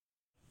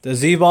The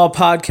Z-Ball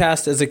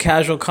podcast is a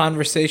casual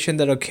conversation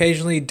that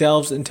occasionally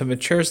delves into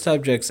mature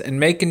subjects and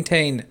may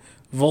contain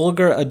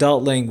vulgar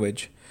adult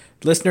language.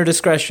 Listener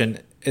discretion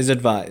is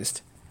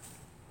advised.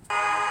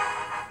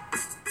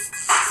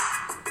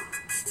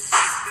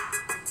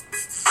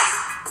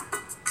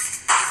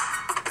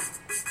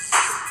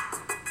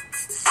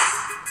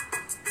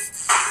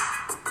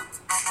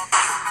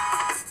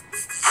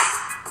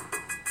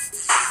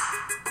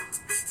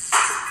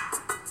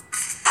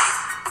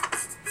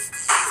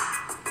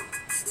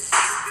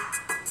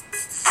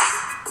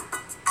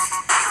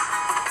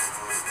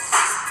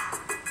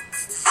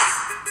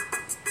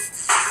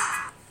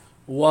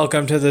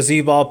 Welcome to the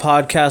Z-Ball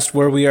podcast,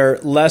 where we are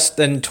less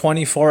than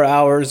 24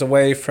 hours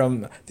away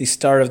from the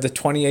start of the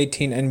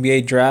 2018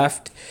 NBA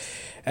draft.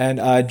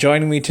 And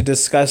joining me to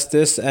discuss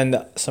this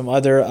and some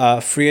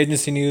other free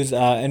agency news,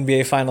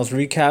 NBA Finals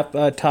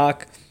recap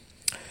talk,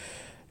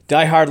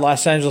 diehard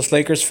Los Angeles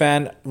Lakers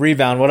fan,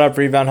 Rebound. What up,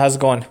 Rebound? How's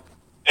it going?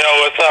 Yo,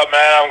 what's up,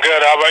 man? I'm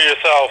good. How about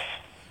yourself?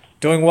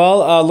 Doing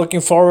well.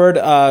 Looking forward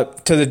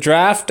to the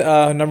draft,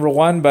 number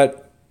one,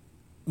 but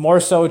more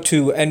so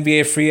to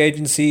NBA free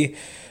agency.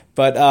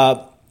 But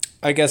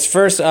I guess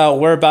first,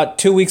 we're about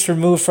 2 weeks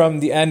removed from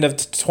the end of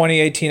the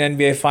 2018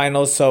 NBA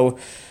Finals, so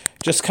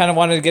just kind of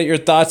wanted to get your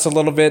thoughts a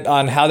little bit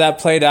on how that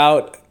played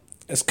out.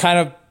 It's kind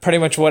of pretty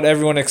much what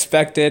everyone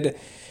expected.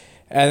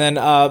 And then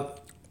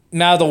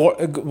now the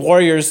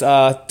Warriors,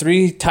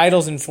 3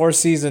 titles in 4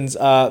 seasons.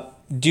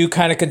 Do you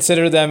kind of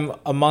consider them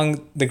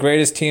among the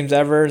greatest teams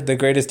ever, the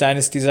greatest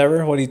dynasties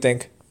ever? What do you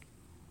think?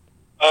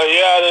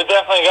 Yeah, they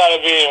definitely got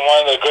to be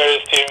one of the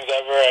greatest teams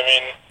ever. I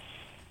mean,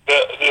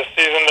 the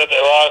season that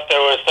they lost,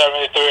 they were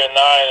 73-9,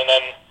 and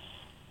then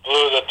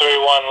blew the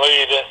 3-1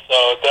 lead.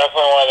 So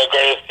definitely one of the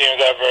greatest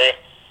teams ever.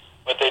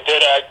 But they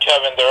did add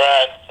Kevin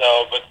Durant,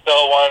 but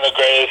still one of the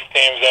greatest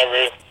teams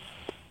ever.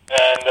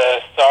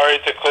 And sorry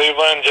to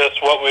Cleveland, just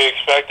what we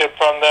expected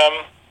from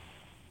them.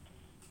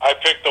 I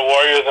picked the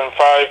Warriors in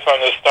 5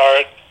 from the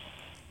start.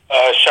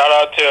 Shout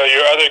out to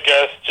your other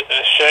guest,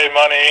 Shea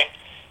Money.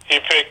 He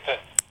picked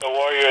the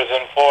Warriors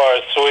in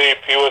 4,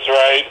 sweep. He was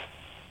right.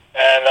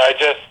 And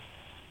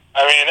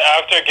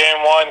after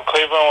game 1,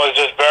 Cleveland was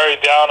just very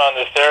down on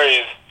the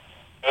series.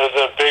 It was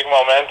a big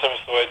momentum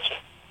switch.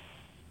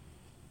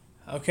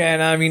 Okay,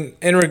 and I mean,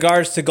 in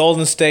regards to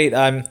Golden State,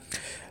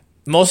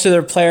 most of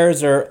their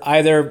players are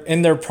either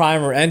in their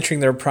prime or entering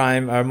their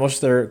prime. Most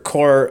of their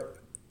core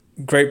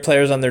great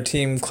players on their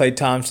team, Klay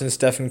Thompson,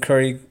 Stephen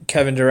Curry,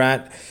 Kevin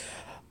Durant.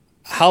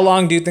 How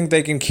long do you think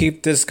they can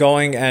keep this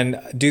going,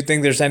 and do you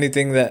think there's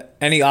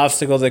any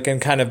obstacle that can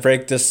kind of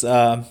break this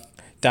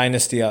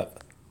dynasty up?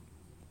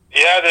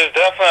 Yeah, there's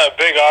definitely a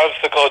big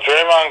obstacle.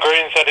 Draymond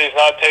Green said he's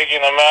not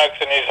taking the max,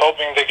 and he's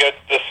hoping to get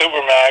the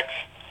super max,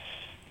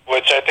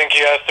 which I think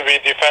he has to be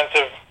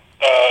defensive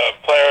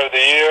player of the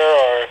year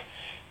or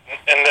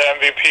in the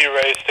MVP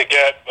race to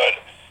get.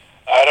 But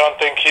I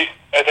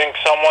think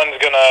someone's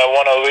gonna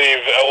want to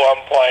leave at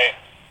one point.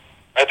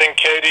 I think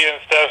KD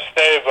and Steph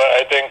stay, but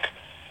I think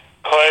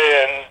Clay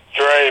and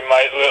Dre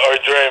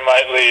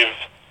might leave.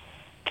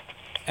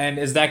 And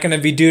is that going to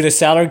be due to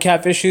salary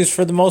cap issues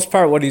for the most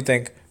part? What do you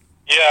think?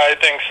 Yeah, I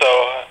think so.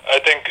 I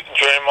think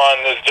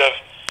Draymond is going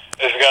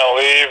to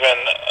leave, and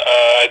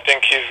I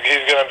think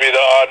he's going to be the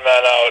odd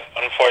man out,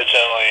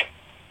 unfortunately.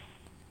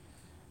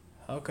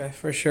 Okay,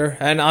 for sure.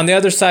 And on the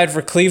other side,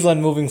 for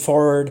Cleveland moving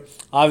forward,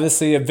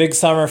 obviously a big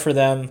summer for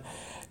them.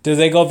 Do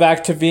they go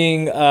back to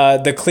being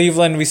the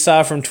Cleveland we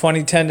saw from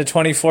 2010 to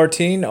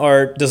 2014,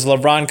 or does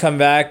LeBron come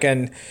back,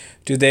 and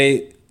do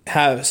they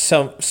have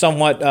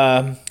somewhat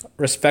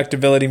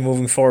respectability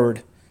moving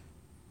forward?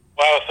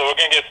 Wow, so we're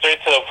going to get straight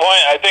to the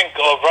point. I think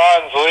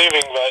LeBron's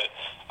leaving, but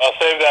I'll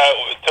save that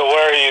to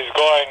where he's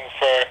going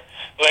for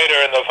later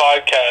in the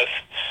podcast.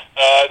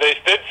 They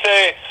did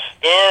say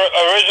there were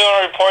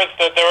original reports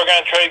that they were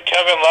going to trade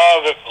Kevin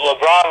Love if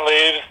LeBron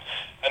leaves,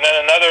 and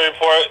then another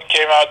report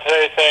came out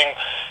today saying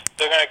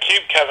they're going to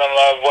keep Kevin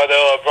Love whether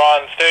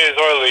LeBron stays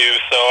or leaves.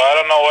 So I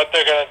don't know what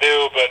they're going to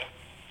do, but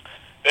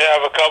they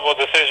have a couple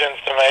of decisions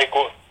to make.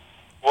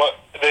 What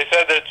they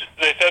said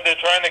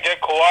they're trying to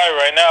get Kawhi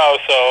right now,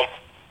 so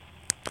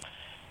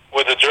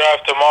with the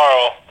draft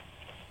tomorrow.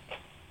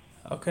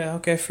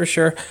 Okay, for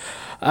sure.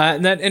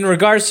 And then in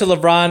regards to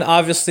LeBron,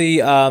 obviously,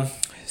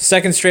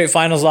 second straight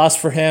finals loss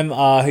for him.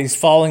 He's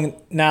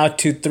falling now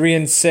to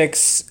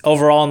 3-6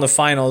 overall in the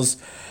finals.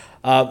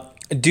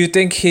 Do you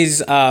think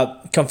he's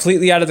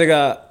completely out of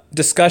the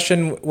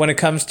discussion when it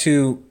comes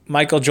to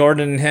Michael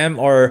Jordan and him,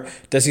 or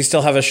does he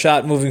still have a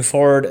shot moving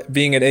forward,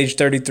 being at age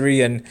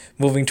 33 and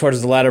moving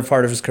towards the latter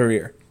part of his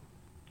career?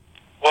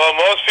 Well,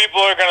 most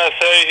people are going to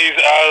say he's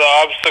out of the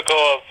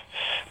obstacle of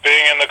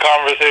being in the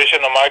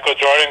conversation of Michael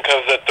Jordan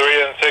because of the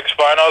 3-6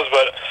 finals,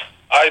 but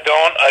I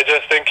don't. I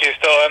just think he's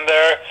still in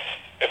there.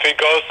 If he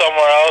goes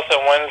somewhere else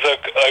and wins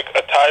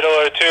a title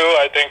or two,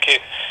 I think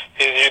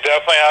you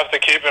definitely have to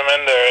keep him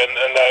in there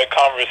in that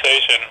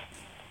conversation.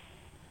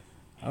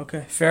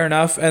 Okay, fair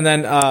enough. And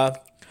then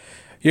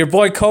Your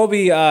boy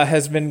Kobe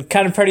has been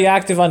kind of pretty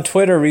active on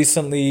Twitter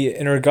recently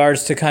in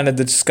regards to kind of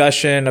the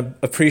discussion of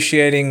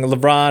appreciating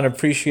LeBron,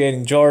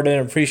 appreciating Jordan,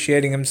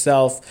 appreciating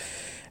himself.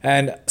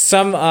 And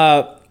some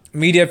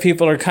media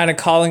people are kind of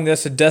calling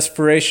this a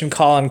desperation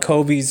call on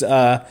Kobe's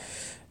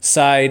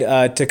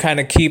side to kind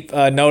of keep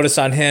notice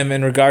on him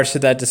in regards to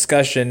that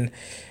discussion.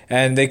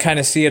 And they kind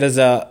of see it as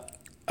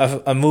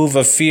a move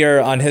of fear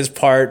on his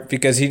part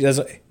because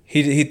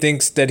he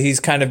thinks that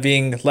he's kind of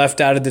being left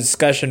out of the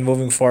discussion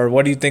moving forward.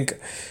 What do you think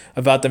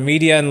about the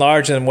media in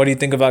large, and what do you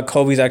think about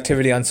Kobe's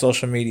activity on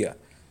social media?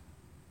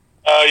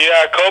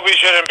 Yeah, Kobe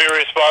shouldn't be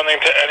responding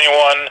to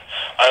anyone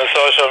on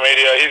social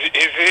media. He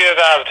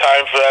doesn't have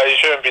time for that. He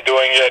shouldn't be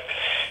doing it.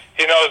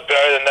 He knows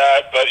better than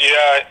that. But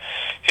yeah,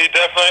 it's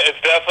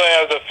definitely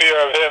has a fear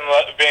of him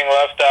being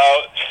left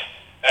out,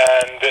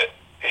 and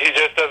he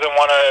just doesn't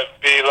want to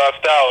be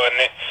left out,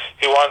 and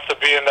he wants to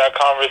be in that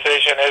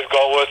conversation. His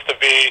goal was to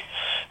be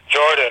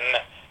Jordan,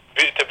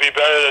 to be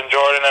better than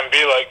Jordan and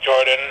be like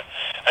Jordan,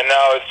 and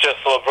now it's just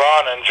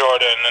LeBron and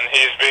Jordan, and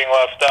he's being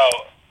left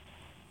out.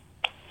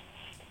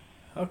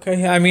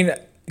 Okay, I mean,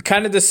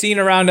 kind of the scene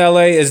around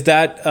LA, is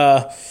that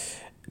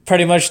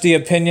pretty much the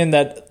opinion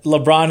that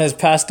LeBron has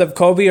passed up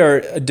Kobe,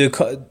 or do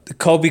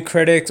Kobe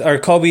critics or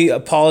Kobe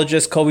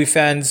apologists, Kobe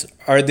fans,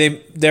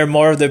 they're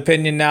more of the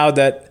opinion now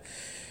that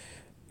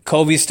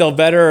Kobe's still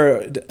better,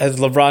 or has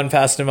LeBron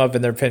passed him up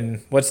in their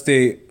opinion? What's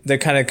the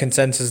kind of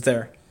consensus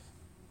there?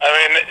 I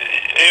mean,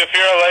 if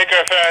you're a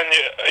Laker fan,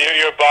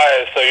 you're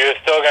biased, so you're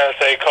still going to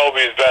say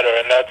Kobe's better,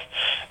 and that's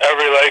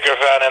every Laker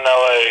fan in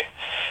LA.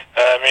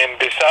 I mean,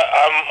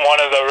 I'm one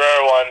of the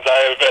rare ones.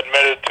 I've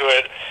admitted to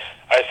it.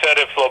 I said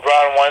if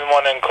LeBron won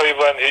one in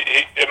Cleveland,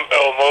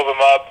 it'll move him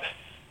up,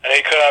 and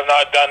he could have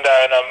not done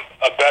that in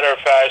a better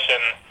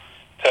fashion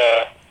to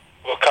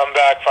come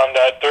back from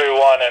that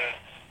 3-1 and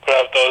put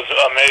up those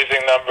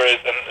amazing numbers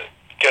and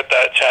get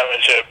that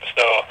championship.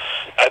 So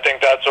I think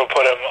that's what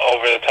put him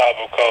over the top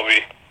of Kobe.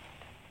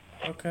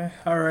 Okay,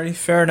 alrighty,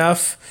 fair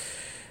enough.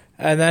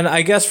 And then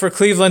I guess for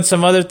Cleveland,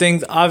 some other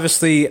things,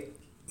 obviously,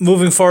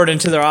 moving forward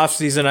into their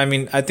offseason, I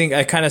mean, I think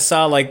I kind of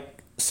saw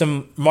like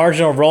some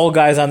marginal role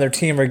guys on their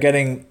team are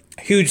getting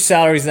huge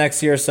salaries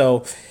next year.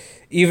 So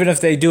even if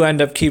they do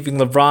end up keeping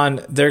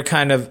LeBron, they're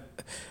kind of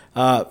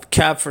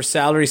capped for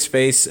salary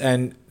space,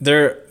 and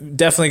they're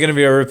definitely going to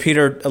be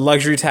a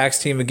luxury tax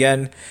team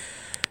again.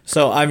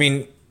 So, I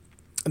mean,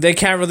 they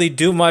can't really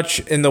do much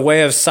in the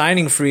way of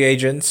signing free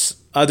agents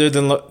other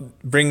than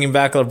bringing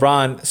back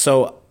LeBron.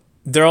 So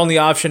their only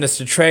option is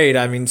to trade.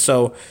 I mean,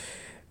 so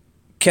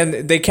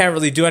they can't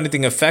really do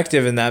anything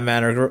effective in that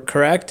manner,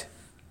 correct?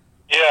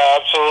 Yeah,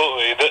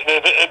 absolutely.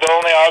 The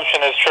only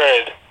option is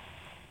trade.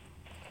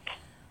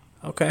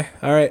 Okay,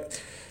 all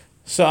right.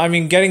 So, I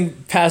mean,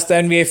 getting past the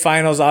NBA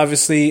Finals,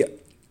 obviously,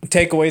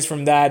 takeaways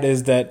from that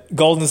is that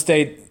Golden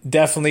State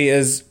definitely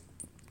is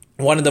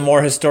one of the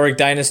more historic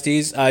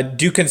dynasties.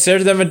 Do you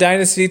consider them a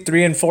dynasty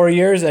 3 and 4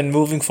 years, and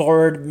moving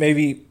forward,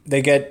 maybe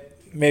they get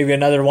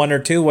another 1 or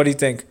 2? What do you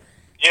think?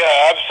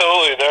 Yeah,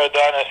 absolutely. They're a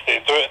dynasty.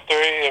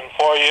 3 and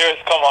 4 years.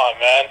 Come on,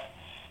 man.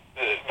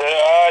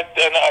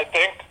 And I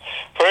think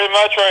pretty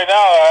much right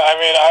now, I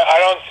mean, I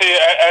don't see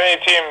any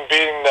team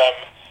beating them.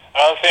 I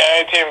don't see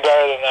any team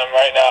better than them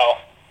right now.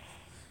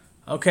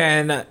 Okay,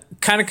 and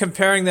kind of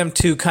comparing them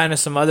to kind of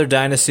some other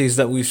dynasties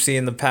that we've seen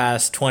in the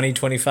past 20,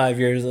 25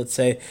 years, let's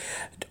say,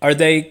 are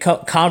they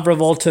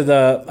comparable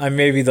to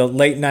maybe the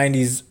late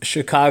 90s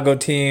Chicago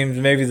teams,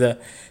 maybe the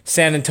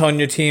San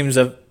Antonio teams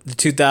of the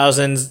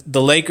 2000s,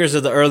 the Lakers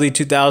of the early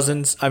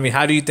 2000s? I mean,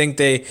 how do you think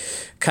they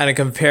kind of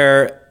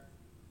compare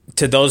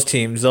to those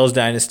teams, those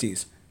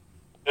dynasties?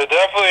 They're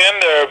definitely in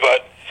there,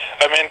 but,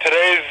 I mean,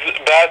 today's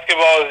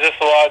basketball is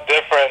just a lot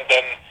different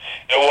than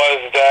it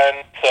was then,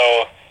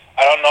 so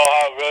I don't know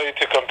how really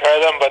to compare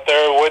them, but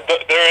they're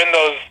in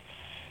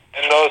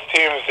those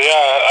teams.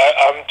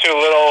 Yeah, I'm too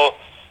little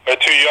or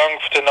too young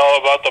to know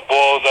about the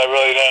Bulls. I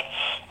really didn't.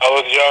 I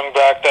was young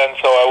back then,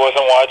 so I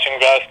wasn't watching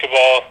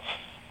basketball.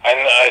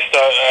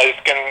 I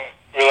can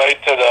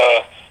relate to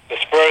the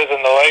Spurs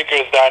and the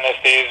Lakers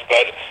dynasties,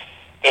 but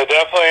they're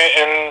definitely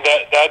in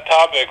that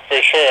topic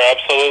for sure.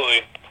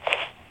 Absolutely.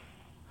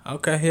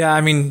 Okay, yeah, I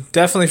mean,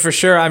 definitely for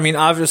sure. I mean,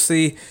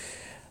 obviously,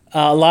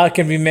 a lot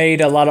can be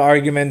made, a lot of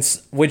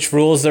arguments, which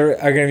rules are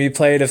going to be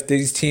played if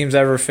these teams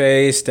ever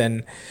faced,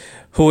 and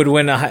who would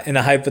win in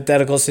a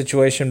hypothetical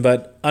situation.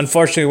 But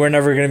unfortunately, we're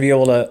never going to be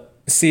able to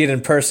see it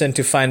in person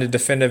to find a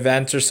definitive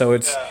answer. So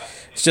it's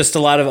just a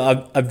lot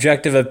of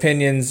objective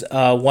opinions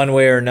one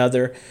way or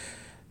another.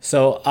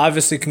 So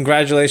obviously,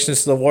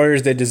 congratulations to the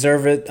Warriors. They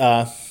deserve it.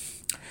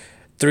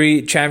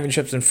 3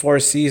 championships in 4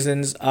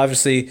 seasons,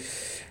 obviously,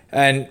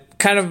 and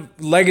kind of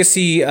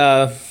legacy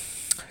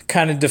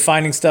kind of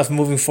defining stuff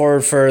moving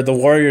forward for the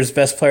Warriors'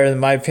 best player, in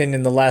my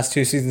opinion, the last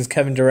 2 seasons,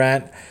 Kevin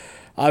Durant.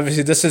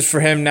 Obviously, this is for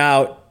him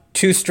now.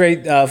 2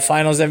 straight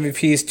finals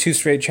MVPs, 2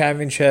 straight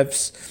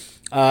championships.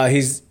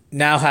 He's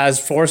now has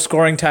 4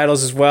 scoring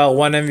titles as well,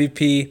 1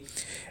 MVP,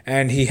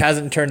 and he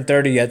hasn't turned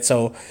 30 yet.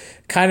 So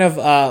kind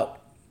of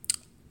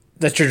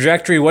the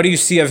trajectory, what do you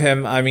see of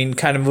him? I mean,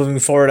 kind of moving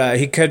forward,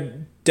 he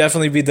could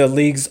definitely be the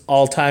league's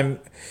all-time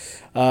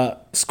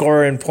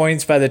scorer in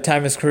points by the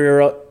time his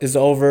career is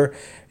over.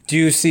 Do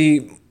you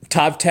see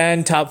top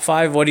 10, top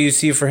 5? What do you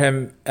see for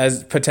him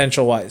as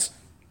potential-wise?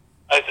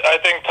 I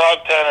think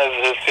top 10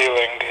 is his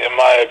ceiling, in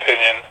my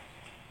opinion.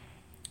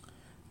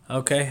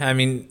 Okay, I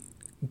mean,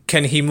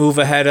 can he move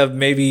ahead of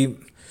maybe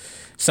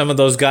some of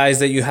those guys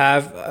that you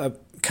have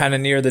kind of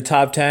near the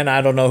top 10?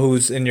 I don't know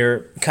who's in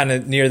your kind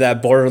of near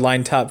that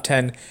borderline top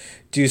 10.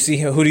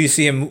 Who do you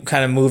see him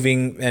kind of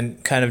moving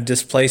and kind of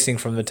displacing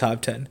from the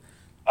top 10?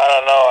 I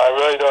don't know. I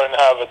really don't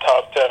have a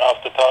top 10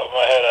 off the top of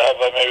my head. I have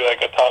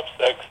maybe a top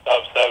 6,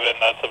 top 7.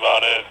 That's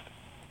about it.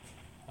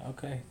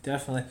 Okay,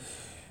 definitely.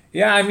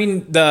 Yeah, I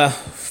mean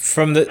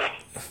from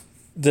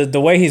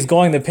the way he's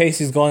going, the pace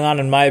he's going on,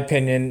 in my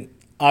opinion,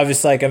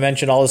 obviously, like I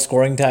mentioned, all the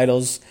scoring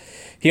titles.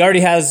 He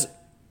already has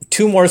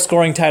 2 more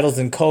scoring titles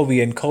than Kobe,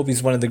 and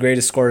Kobe's one of the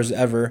greatest scorers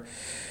ever.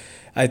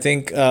 I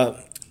think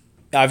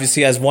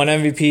obviously he has 1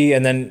 MVP,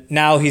 and then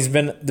now he's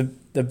been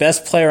the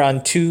best player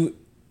on 2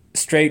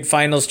 straight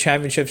finals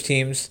championships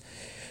teams.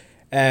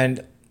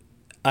 And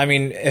I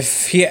mean,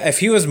 if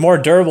he was more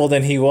durable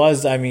than he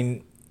was, I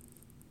mean,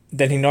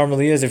 than he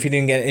normally is, if he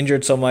didn't get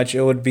injured so much,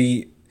 it would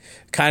be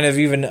kind of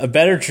even a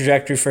better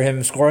trajectory for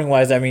him scoring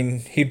wise. I mean,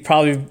 he'd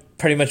probably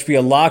pretty much be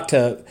a lock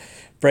to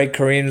break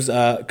Kareem's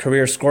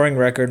career scoring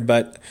record,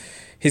 but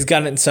he's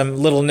gotten some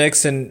little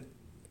nicks and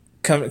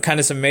kind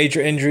of some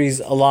major injuries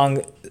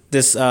along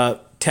this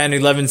 10,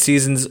 11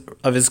 seasons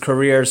of his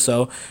career,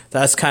 so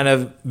that's kind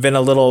of been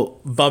a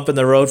little bump in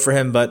the road for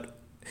him, but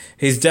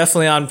he's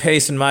definitely on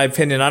pace, in my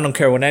opinion. I don't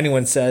care what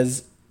anyone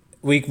says.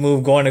 Weak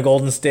move going to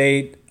Golden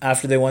State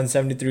after they won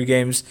 73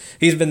 games.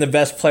 He's been the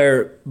best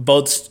player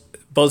both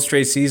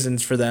straight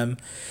seasons for them.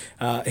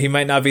 He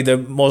might not be the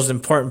most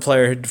important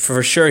player.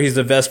 For sure, he's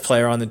the best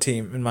player on the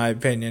team, in my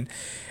opinion.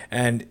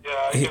 And yeah,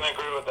 I can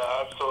agree with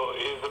that.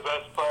 Absolutely. He's the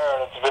best player,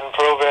 and it's been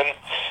proven.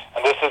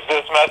 And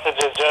this message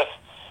is just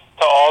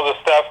to all the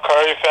Steph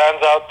Curry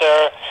fans out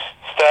there.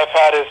 Steph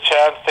had his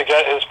chance to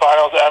get his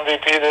finals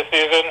MVP this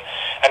season,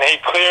 and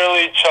he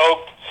clearly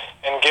choked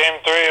in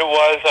Game 3 it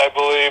was, I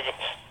believe,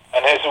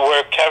 and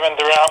where Kevin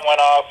Durant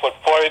went off with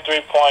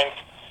 43 points.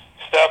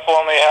 Steph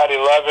only had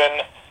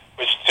 11,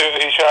 which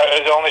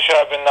his only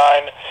shot been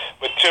 9,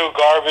 with 2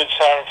 garbage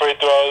time free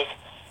throws,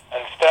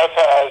 and Steph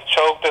has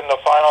choked in the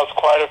finals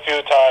quite a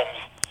few times.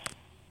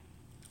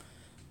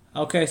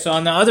 Okay, so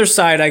on the other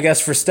side, I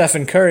guess for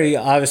Stephen Curry,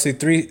 obviously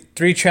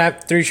three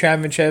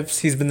championships.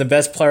 He's been the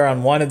best player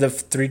on 1 of the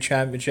 3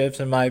 championships,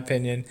 in my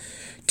opinion.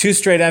 2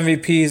 straight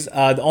MVPs,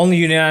 the only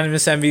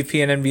unanimous MVP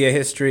in NBA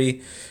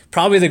history.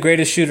 Probably the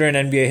greatest shooter in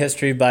NBA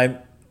history by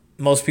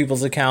most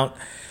people's account.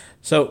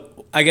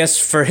 So I guess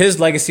for his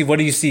legacy, what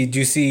do you see? Do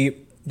you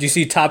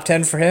see top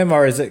 10 for him,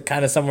 or is it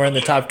kind of somewhere in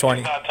the top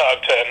 20? He's not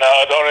top 10.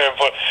 No, don't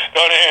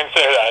even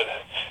say that.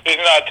 He's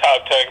not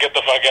top 10. Get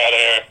the fuck out of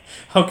here.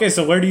 Okay,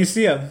 so where do you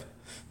see him?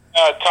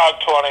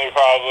 Top 20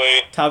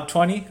 probably. Top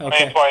 20? Okay.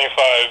 Maybe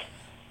 25.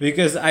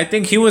 Because I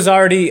think he was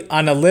already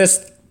on a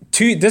list.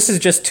 This is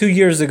just 2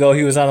 years ago.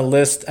 He was on a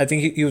list. I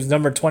think he was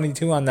number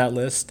 22 on that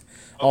list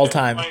all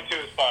time. 22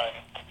 is fine.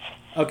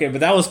 Okay, but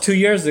that was 2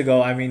 years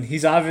ago. I mean,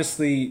 he's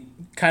obviously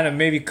kind of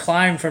maybe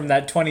climbed from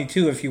that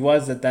 22 if he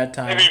was at that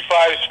time. Maybe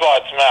 5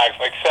 spots max,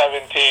 like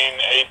 17,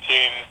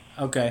 18.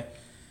 Okay.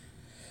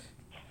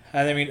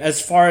 And I mean,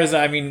 as far as,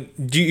 I mean,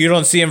 you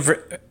don't see him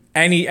for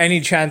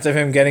any chance of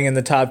him getting in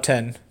the top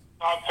 10?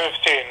 Top 15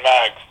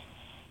 max.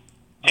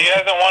 He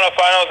hasn't won a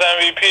Finals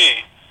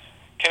MVP.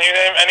 Can you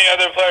name any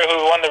other player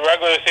who won the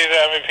regular season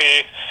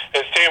MVP?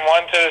 His team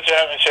won to the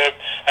championship,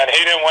 and he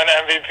didn't win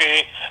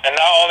MVP. And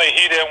not only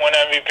he didn't win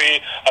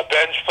MVP, a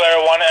bench player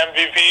won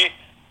MVP.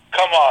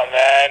 Come on,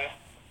 man.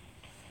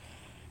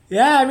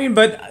 Yeah, I mean,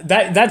 but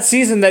that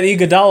season that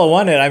Iguodala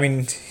won it, I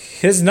mean,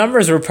 his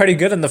numbers were pretty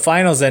good in the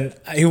finals, and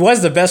he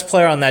was the best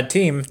player on that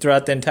team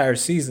throughout the entire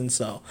season.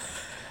 So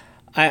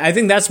I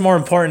think that's more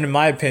important, in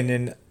my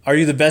opinion. Are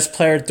you the best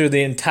player through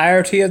the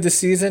entirety of the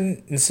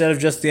season instead of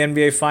just the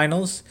NBA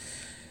Finals?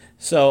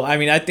 So, I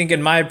mean, I think,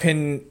 in my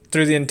opinion,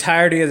 through the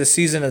entirety of the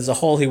season as a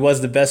whole, he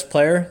was the best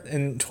player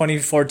in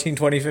 2014,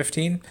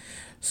 2015.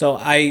 So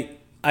I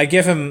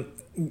give him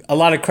a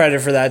lot of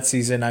credit for that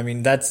season. I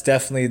mean, that's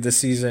definitely the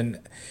season.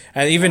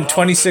 And even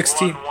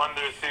 2016. One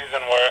wonder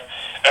season where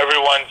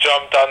everyone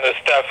jumped on the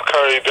Steph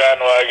Curry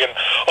bandwagon.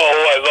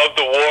 Oh, I love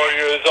the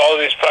Warriors. All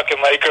these fucking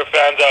Laker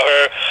fans out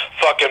here,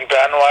 fucking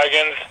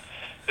bandwagons.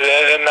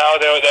 And now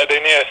they need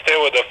to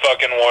stay with the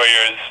fucking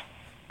Warriors.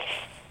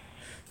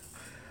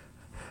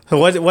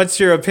 What's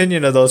your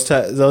opinion of those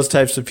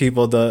types of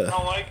people? I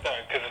don't like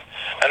that.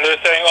 And they're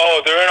saying,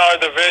 oh, they're in our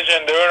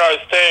division, they're in our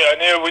state,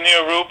 we need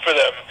to root for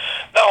them.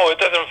 No, it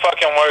doesn't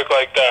fucking work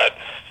like that.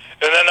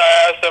 And then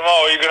I asked them,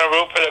 oh, are you going to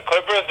root for the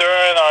Clippers?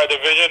 They're in our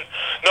division.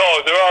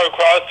 No, they're our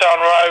crosstown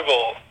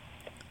rival.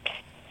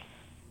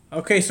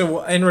 Okay,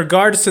 so in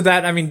regards to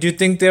that, I mean, do you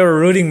think they were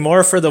rooting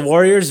more for the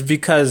Warriors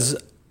because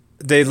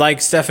they like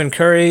Stephen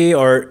Curry,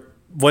 or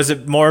was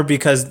it more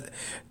because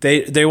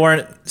they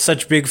weren't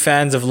such big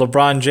fans of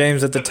LeBron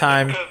James at the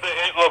time? Because they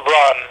hate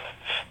LeBron.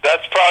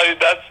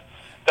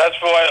 That's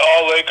why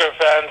all Laker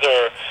fans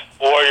are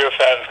Warrior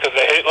fans, because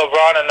they hate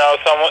LeBron, and now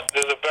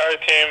there's a better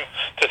team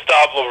to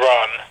stop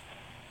LeBron.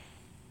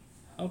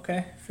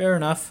 Okay, fair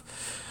enough.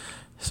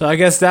 So I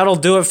guess that'll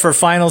do it for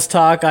finals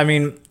talk. I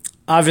mean,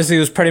 obviously it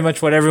was pretty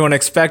much what everyone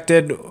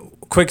expected.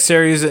 Quick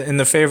series in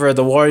the favor of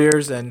the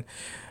Warriors, and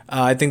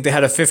I think they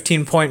had a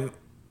 15-point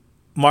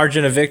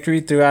margin of victory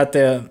throughout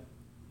the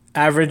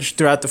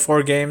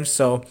 4 games.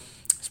 So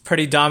it's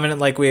pretty dominant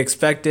like we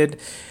expected.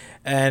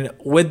 And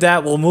with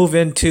that, we'll move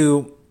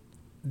into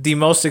the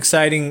most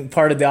exciting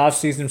part of the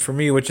offseason for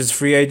me, which is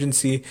free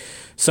agency.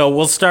 So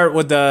we'll start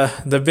with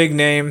the big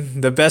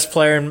name, the best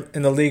player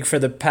in the league for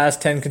the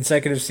past 10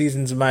 consecutive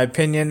seasons, in my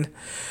opinion,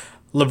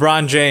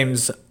 LeBron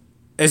James.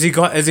 Is he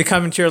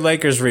coming to your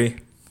Lakers, Ree?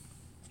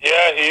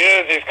 Yeah, he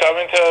is. He's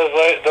coming to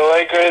the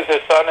Lakers.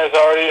 His son is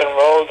already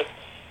enrolled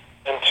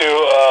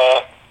into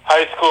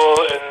high school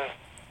in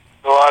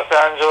the Los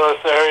Angeles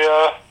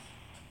area,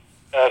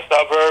 a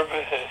suburb,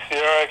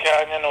 Sierra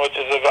Canyon, which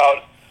is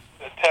about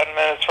 10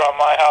 minutes from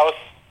my house.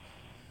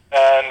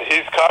 And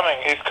he's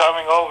coming. He's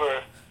coming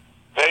over.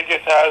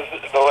 Vegas has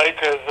the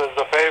Lakers as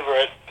the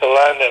favorite to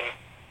land him.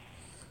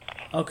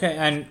 Okay,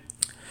 and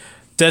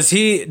does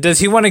he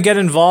want to get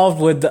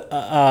involved with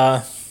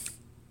the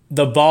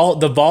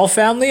Ball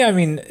family? I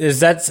mean,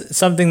 is that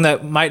something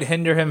that might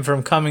hinder him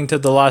from coming to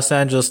the Los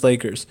Angeles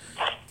Lakers?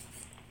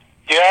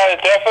 Yeah,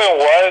 it definitely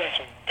was,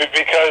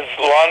 because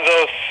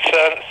Lonzo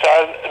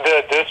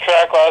did a diss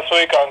track last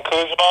week on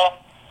Kuzma,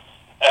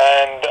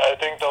 and I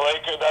think the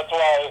Lakers, that's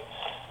why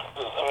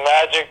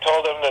Magic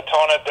told him to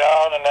tone it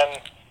down. And then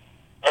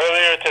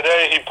earlier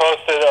today he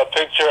posted a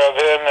picture of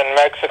him in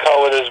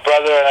Mexico with his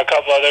brother and a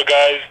couple other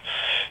guys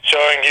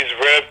showing he's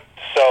ripped,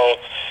 so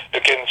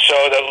it can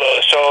entice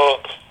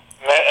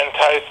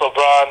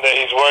LeBron that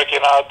he's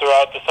working out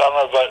throughout the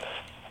summer. But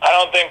I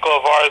don't think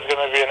LeVar is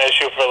going to be an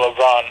issue for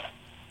LeBron.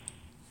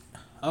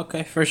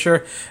 Okay, for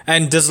sure.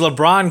 And does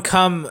LeBron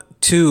come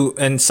to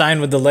and sign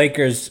with the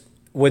Lakers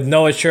with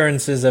no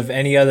assurances of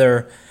any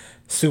other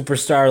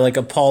superstar like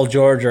a Paul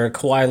George or a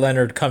Kawhi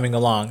Leonard coming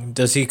along?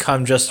 Does he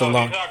come just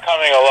alone? He's not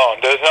coming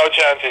alone. There's no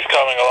chance he's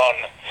coming alone.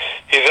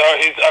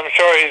 I'm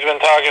sure he's been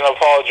talking to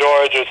Paul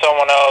George or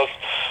someone else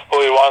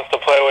who he wants to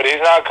play with.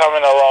 He's not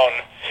coming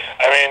alone.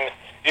 I mean,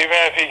 even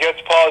if he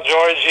gets Paul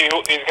George, he's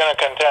going to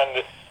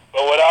contend.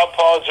 But without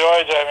Paul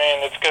George, I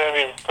mean, it's going to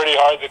be pretty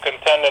hard to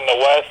contend in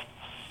the West.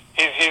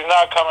 He's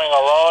not coming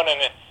alone,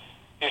 and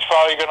he's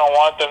probably going to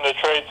want them to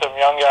trade some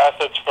young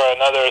assets for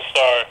another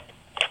star.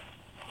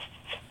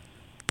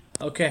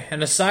 Okay,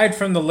 and aside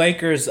from the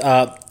Lakers,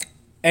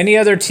 any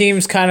other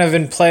teams kind of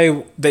in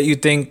play that you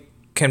think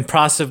can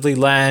possibly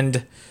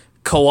land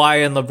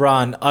Kawhi and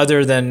LeBron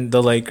other than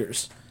the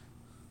Lakers?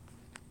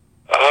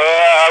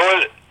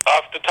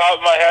 Off the top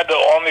of my head, the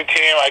only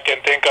team I can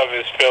think of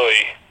is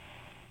Philly.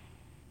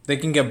 They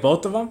can get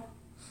both of them?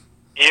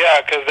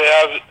 Yeah, because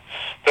they'll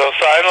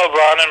sign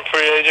LeBron in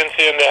free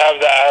agency, and they have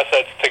the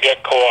assets to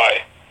get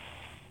Kawhi.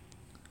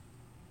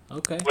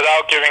 Okay.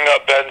 Without giving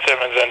up Ben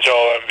Simmons and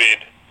Joel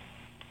Embiid.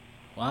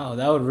 Wow,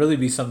 that would really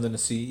be something to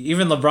see.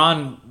 Even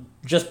LeBron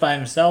just by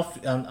himself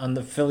on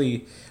the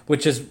Philly,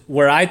 which is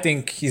where I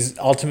think he's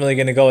ultimately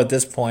going to go at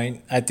this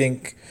point. I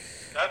think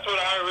that's what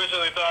I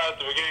originally thought at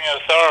the beginning of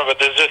the summer, but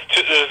there's just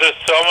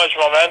so much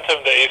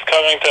momentum that he's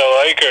coming to the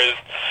Lakers.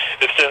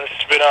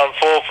 It's been on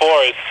full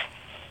force.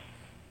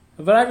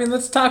 But I mean,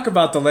 let's talk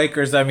about the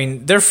Lakers. I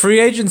mean, their free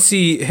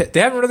agency,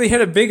 they haven't really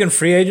hit it big in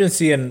free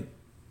agency in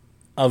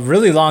a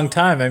really long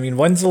time. I mean,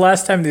 when's the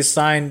last time they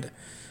signed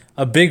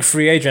a big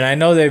free agent? I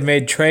know they've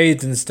made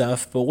trades and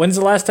stuff, but when's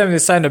the last time they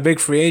signed a big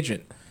free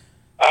agent?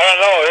 I don't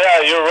know.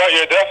 Yeah, you're right.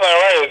 You're definitely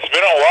right. It's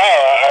been a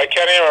while. I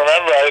can't even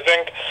remember. I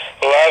think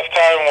the last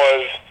time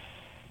was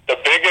the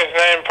biggest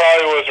name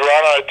probably was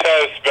Ron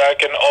Artest back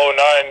in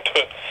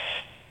 2009,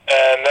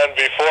 and then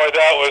before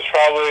that was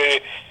probably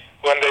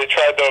when they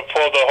tried to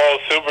pull the whole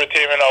super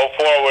team in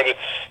 2004 with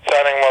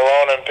signing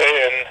Malone and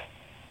Payton.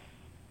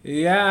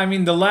 Yeah, I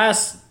mean the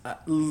last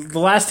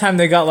time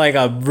they got like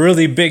a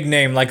really big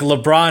name, like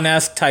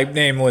LeBron-esque type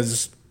name,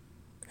 was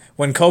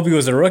when Kobe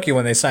was a rookie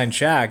when they signed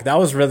Shaq.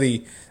 That's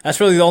really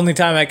the only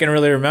time I can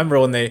really remember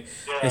when they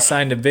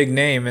signed a big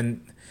name,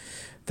 and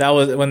that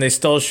was when they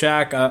stole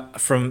Shaq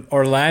from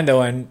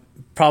Orlando and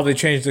probably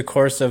changed the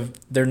course of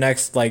their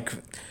next like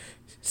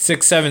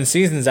 6-7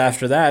 seasons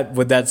after that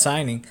with that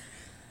signing.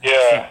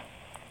 Yeah.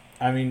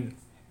 I mean,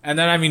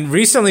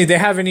 recently they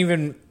haven't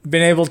even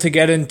been able to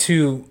get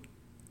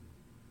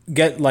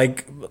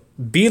like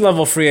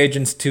B-level free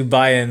agents to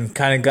buy in,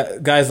 kind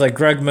of guys like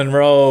Greg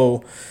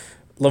Monroe,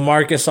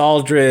 LaMarcus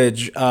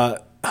Aldridge,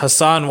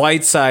 Hassan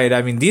Whiteside.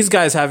 I mean, these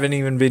guys haven't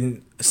even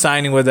been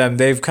signing with them.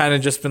 They've kind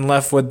of just been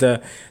left with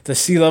the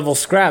C-level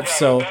scraps. Yeah,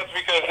 so that's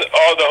because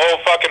the whole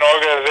fucking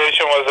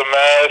organization was a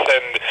mess,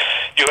 and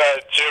you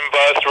had Jim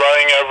Buss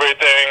running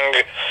everything,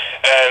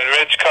 and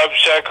Mitch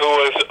Kupchak, who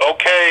was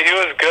okay, he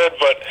was good,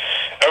 but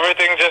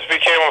everything just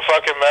became a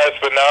fucking mess.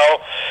 But now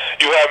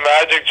you have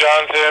Magic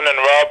Johnson and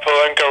Rob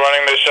Pelinka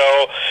running the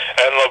show,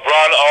 and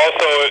LeBron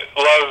also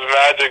loves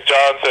Magic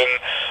Johnson.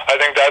 I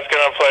think that's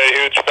going to play a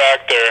huge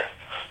factor.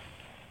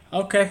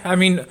 Okay, I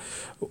mean,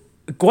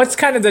 what's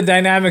kind of the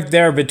dynamic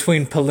there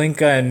between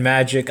Pelinka and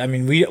Magic? I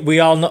mean, we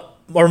all know,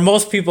 or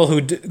most people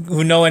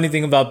who know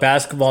anything about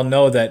basketball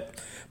know that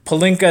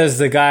Pelinka is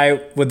the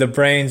guy with the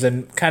brains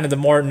and kind of the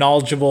more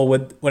knowledgeable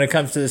when it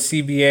comes to the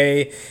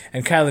CBA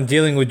and kind of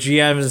dealing with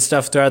GMs and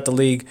stuff throughout the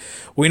league.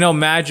 We know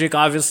Magic,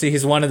 obviously,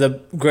 he's one of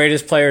the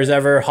greatest players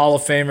ever, Hall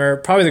of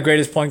Famer, probably the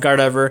greatest point guard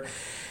ever.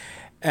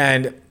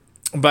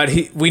 But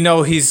we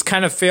know he's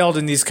kind of failed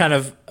in these kind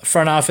of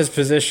front office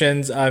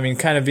positions. I mean,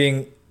 kind of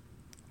being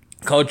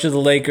coach of the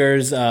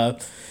Lakers,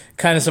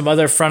 kind of some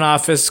other front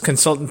office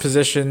consultant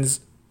positions.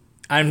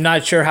 I'm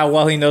not sure how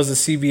well he knows the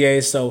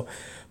CBA, so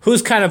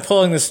who's kind of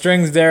pulling the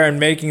strings there and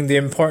making the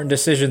important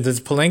decisions? Is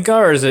it Pelinka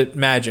or is it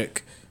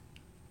Magic?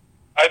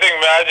 I think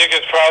Magic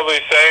is probably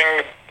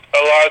saying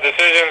a lot of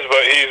decisions,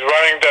 but he's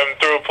running them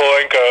through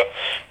Pelinka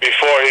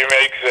before he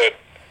makes it.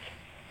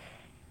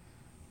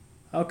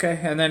 Okay,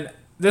 and then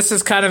this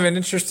is kind of an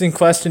interesting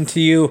question to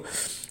you.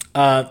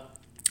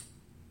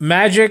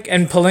 Magic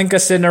and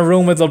Pelinka sit in a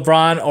room with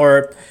LeBron,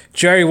 or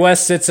Jerry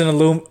West sits in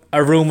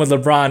a room with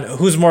LeBron.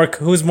 Who's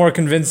more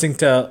convincing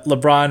to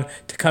LeBron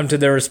to come to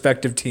their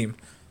respective team?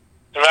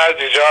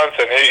 Magic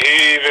Johnson.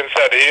 He even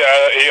said he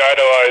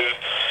idolized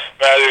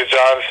Magic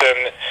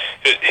Johnson.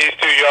 He's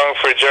too young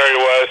for Jerry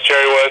West.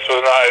 Jerry West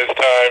was not his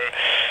time.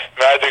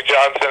 Magic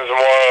Johnson's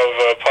more of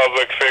a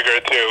public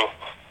figure too.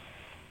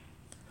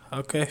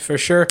 Okay, for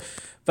sure.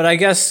 But I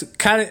guess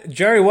kind of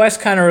Jerry West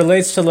kind of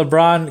relates to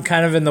LeBron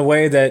kind of in the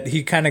way that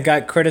he kind of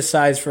got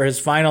criticized for his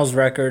finals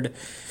record,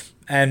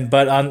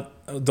 but on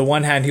the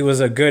one hand he was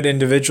a good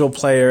individual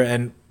player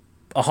and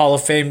a Hall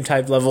of Fame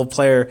type level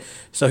player,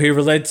 so he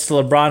relates to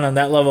LeBron on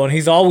that level, and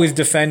he's always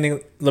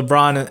defending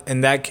LeBron in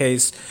that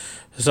case.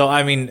 So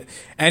I mean,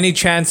 any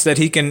chance that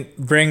he can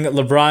bring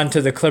LeBron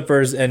to the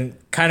Clippers and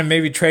kind of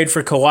maybe trade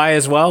for Kawhi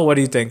as well? What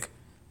do you think?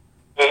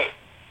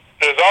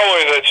 There's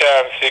always a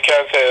chance. You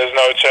can't say there's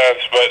no chance,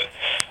 but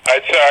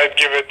I'd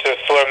give it to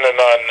slim to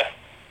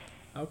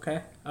none.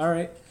 Okay, all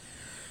right,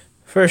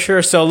 for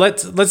sure. So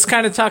let's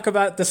kind of talk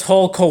about this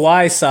whole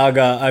Kawhi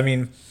saga. I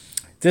mean,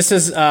 this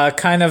is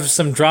kind of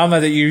some drama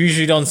that you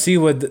usually don't see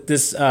with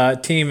this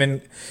team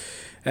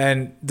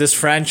and this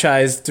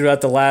franchise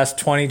throughout the last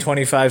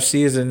 20-25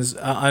 seasons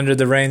under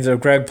the reigns of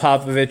Greg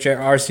Popovich,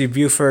 R.C.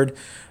 Buford.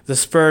 The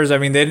Spurs, I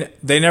mean,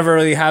 they never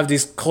really have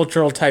these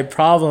cultural type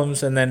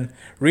problems, and then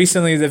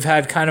recently they've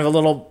had kind of a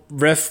little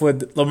riff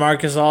with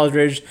LaMarcus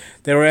Aldridge.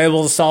 They were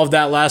able to solve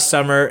that last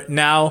summer.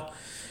 Now,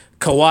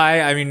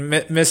 Kawhi, I mean,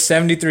 missed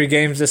 73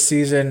 games this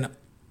season,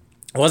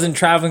 wasn't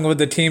traveling with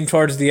the team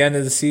towards the end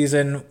of the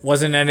season,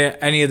 wasn't in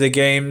any of the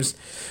games.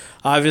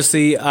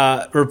 Obviously,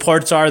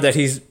 reports are that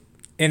he's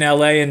in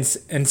LA and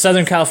in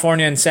Southern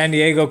California and San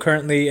Diego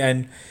currently,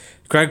 and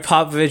Greg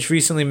Popovich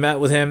recently met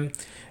with him,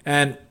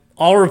 and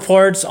all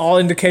reports, all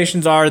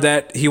indications are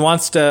that he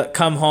wants to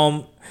come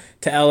home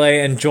to LA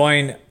and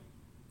join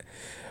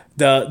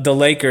the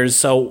Lakers.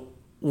 So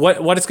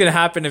what is going to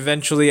happen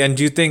eventually? And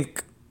do you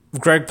think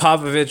Greg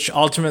Popovich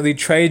ultimately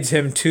trades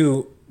him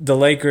to the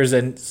Lakers,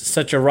 and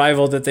such a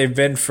rival that they've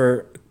been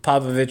for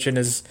Popovich in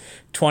his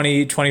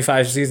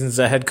 20-25 seasons as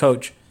a head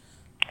coach?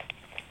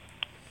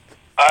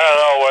 I don't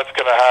know what's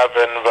going to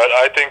happen, but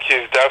I think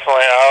he's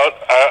definitely out.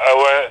 I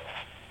wouldn't.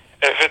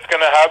 If it's going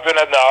to happen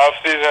in the off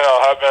season,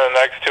 it'll happen in the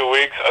next 2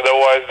 weeks.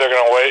 Otherwise, they're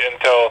going to wait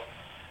until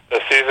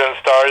the season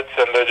starts,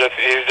 and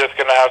he's just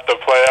going to have to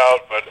play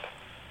out. But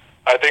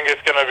I think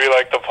it's going to be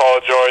like the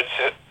Paul George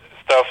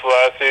stuff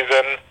last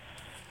season,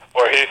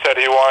 where he said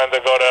he wanted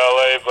to go to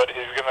LA, but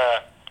he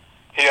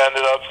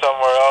ended up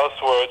somewhere else,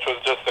 which was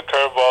just a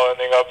curveball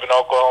ending up in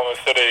Oklahoma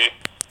City.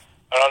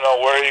 I don't know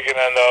where he can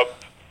end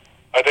up.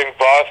 I think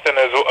Boston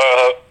is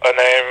a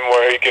name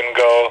where he can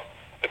go.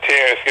 A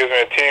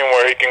team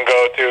where he can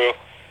go to,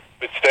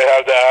 which they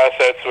have the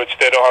assets, which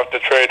they don't have to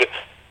trade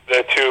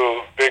their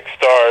two big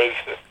stars,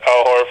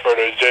 Al Horford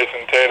or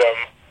Jason Tatum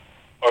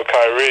or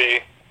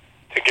Kyrie,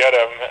 to get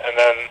him. And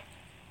then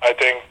I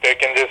think they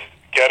can just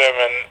get him.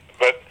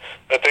 But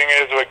the thing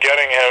is, with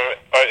getting him,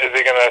 is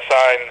he going to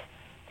sign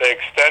the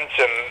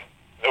extension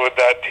with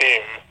that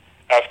team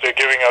after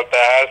giving up the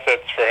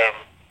assets for him?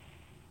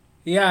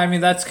 Yeah, I mean,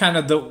 that's kind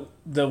of the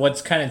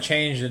what's kind of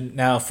changed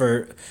now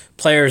for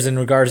players in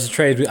regards to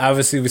trade.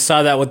 Obviously, we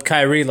saw that with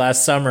Kyrie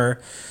last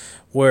summer,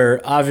 where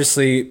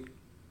obviously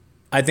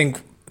I think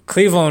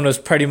Cleveland was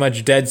pretty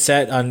much dead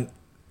set on,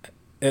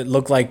 it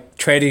looked like,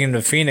 trading him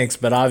to Phoenix,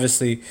 but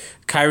obviously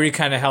Kyrie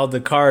kind of held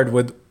the card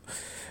with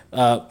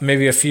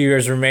maybe a few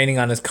years remaining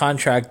on his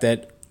contract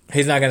that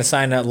he's not going to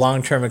sign that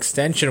long-term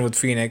extension with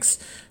Phoenix.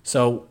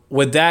 So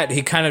with that,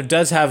 he kind of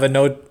did have a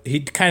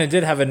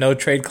no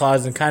trade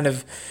clause and kind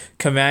of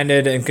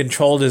commanded and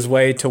controlled his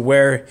way to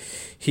where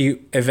he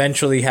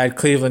eventually had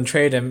Cleveland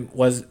trade him,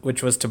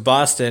 which was to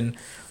Boston.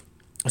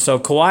 So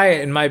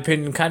Kawhi, in my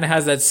opinion, kind of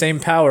has that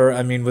same power.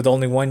 I mean, with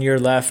only 1 year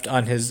left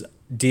on his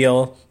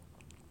deal.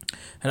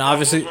 And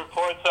obviously, There's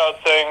reports out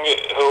saying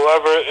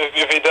whoever,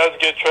 if he does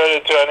get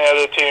traded to any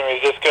other team,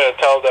 he's just going to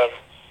tell them,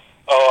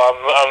 "Oh,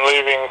 I'm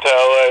leaving to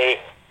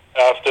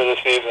LA after the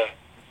season."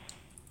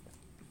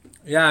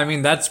 yeah, I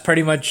mean that's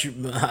pretty much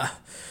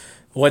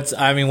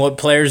what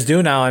players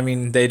do now. I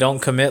mean they don't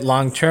commit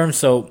long term,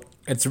 so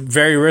it's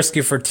very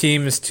risky for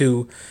teams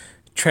to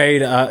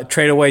trade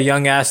away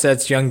young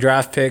assets, young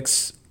draft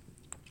picks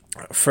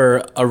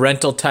for a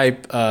rental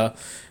type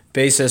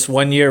basis,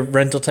 1 year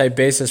rental type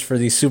basis for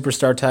these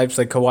superstar types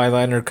like Kawhi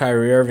Leonard,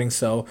 Kyrie Irving.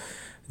 So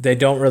they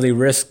don't really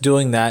risk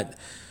doing that.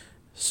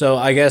 So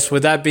I guess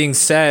with that being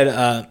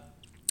said,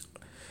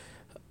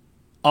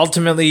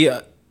 ultimately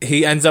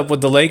he ends up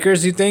with the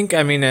Lakers, you think?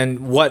 I mean,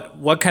 and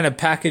what kind of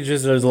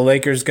packages are the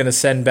Lakers going to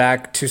send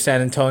back to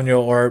San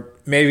Antonio? Or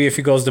maybe if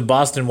he goes to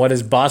Boston, what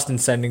is Boston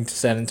sending to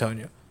San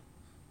Antonio?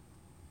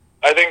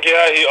 I think,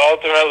 he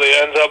ultimately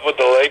ends up with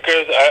the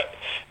Lakers.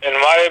 In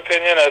my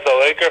opinion, as a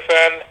Laker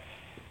fan,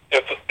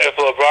 if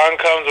LeBron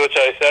comes, which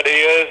I said he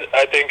is,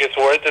 I think it's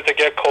worth it to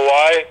get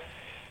Kawhi.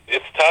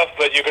 It's tough,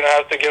 but you're going to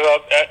have to give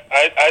up.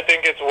 I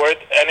think it's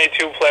worth any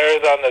two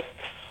players on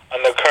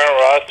the current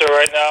roster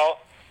right now.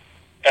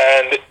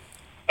 And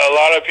a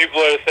lot of people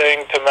are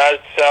saying to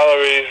match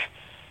salaries,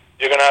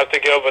 you're going to have to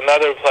give up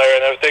another player.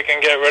 And if they can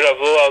get rid of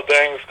Luol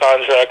Deng's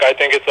contract, I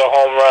think it's a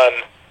home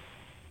run.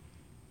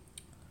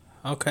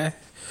 Okay,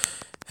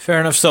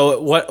 fair enough.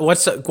 So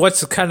what's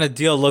the kind of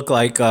deal look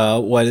like?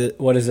 What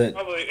is it?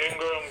 Probably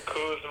Ingram,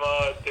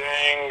 Kuzma,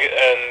 Deng,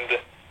 and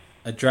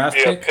a draft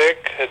pick,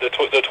 the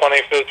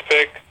 25th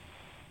pick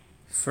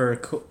for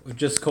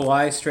just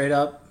Kawhi straight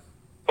up.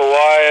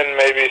 Kawhi and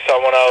maybe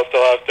someone else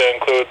they'll have to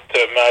include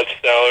to match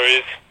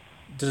salaries.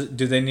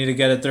 Do they need to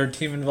get a third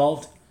team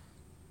involved?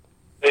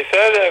 They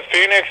said that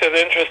Phoenix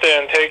is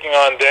interested in taking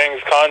on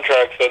Deng's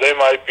contract, so they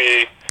might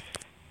be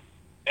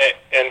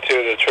into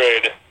the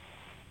trade.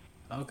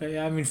 Okay,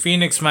 I mean,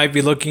 Phoenix might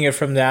be looking at it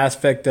from the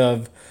aspect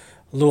of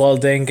Luol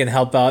Deng can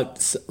help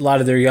out a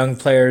lot of their young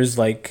players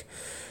like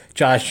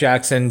Josh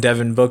Jackson,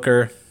 Devin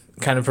Booker,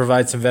 kind of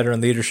provide some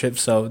veteran leadership.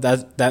 So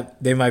that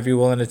they might be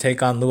willing to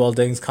take on Luol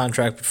Deng's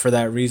contract for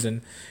that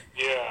reason.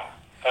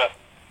 Yeah.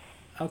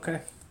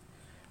 Okay.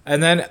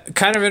 And then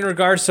kind of in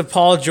regards to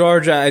Paul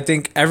George, I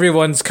think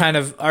everyone's kind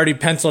of already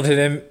penciled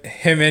him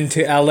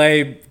into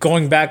LA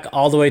going back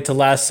all the way to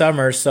last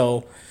summer.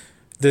 So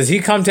does he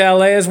come to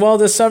LA as well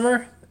this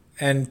summer?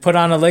 And put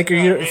on a Laker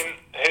uniform?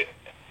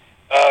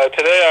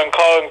 Today on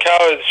Colin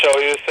Cowherd's show,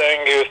 he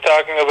was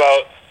talking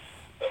about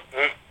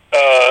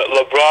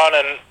LeBron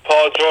and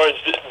Paul George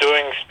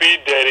doing speed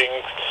dating,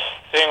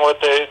 seeing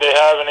what they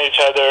have in each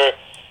other,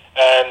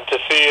 and to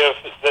see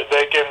if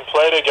they can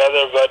play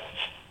together. But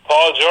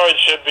Paul George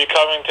should be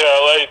coming to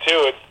LA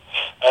too,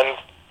 and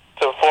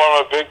to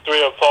form a big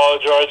three of Paul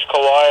George,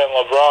 Kawhi, and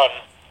LeBron.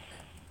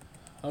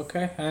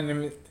 Okay, and I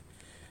mean,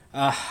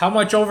 how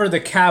much over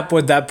the cap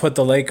would that put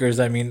the Lakers?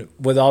 I mean,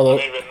 with all the... I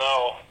don't even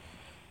know.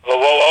 What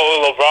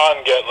will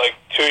LeBron get? Like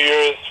 2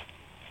 years,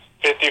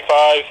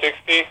 55,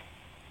 60?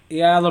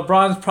 Yeah,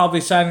 LeBron's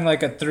probably signing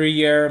like a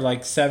 3-year,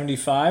 like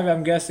 75,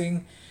 I'm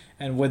guessing.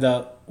 And with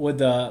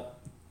a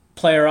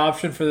player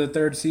option for the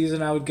third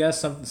season, I would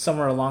guess,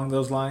 somewhere along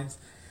those lines.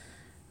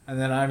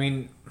 And then, I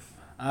mean,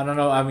 I don't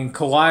know. I mean,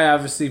 Kawhi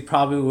obviously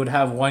probably would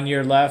have 1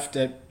 year left.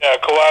 Yeah,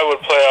 Kawhi would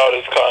play out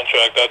his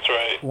contract. That's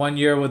right. 1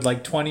 year with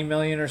like $20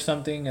 million or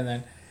something, and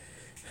then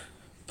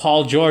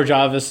Paul George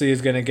obviously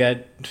is going to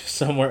get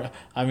somewhere.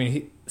 I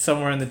mean,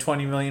 somewhere in the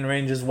 $20 million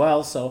range as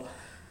well. So,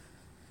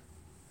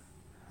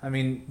 I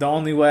mean, the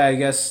only way I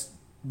guess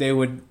they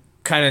would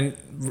kind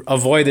of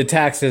avoid the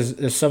tax is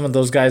if some of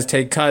those guys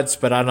take cuts.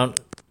 But I don't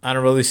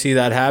really see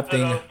that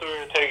happening. Those three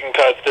are taking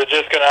cuts. They're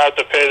just going to have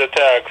to pay the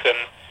tax and.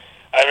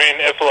 I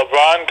mean, if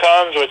LeBron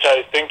comes, which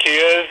I think he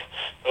is,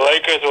 the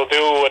Lakers will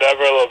do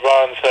whatever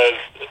LeBron says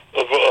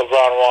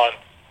LeBron wants.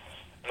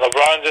 And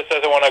LeBron just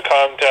doesn't want to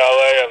come to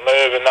LA and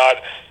live and not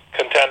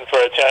contend for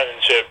a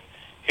championship.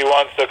 He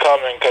wants to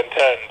come and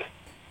contend.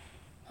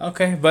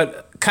 Okay,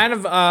 but kind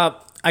of,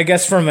 I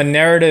guess from a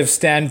narrative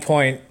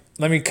standpoint,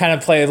 let me kind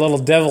of play a little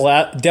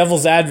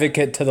devil's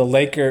advocate to the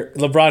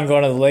LeBron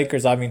going to the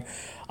Lakers. I mean,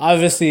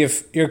 obviously,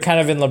 if you're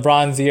kind of in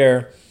LeBron's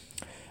ear,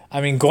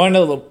 I mean, going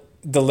to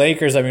the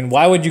Lakers, I mean,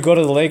 why would you go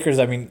to the Lakers?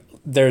 I mean,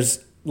 there's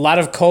a lot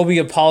of Kobe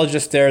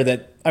apologists there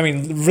that, I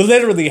mean,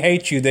 literally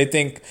hate you. They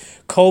think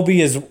Kobe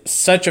is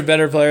such a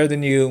better player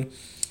than you.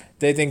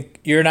 They think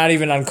you're not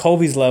even on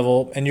Kobe's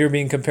level and you're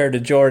being compared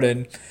to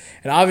Jordan.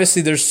 And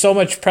obviously there's so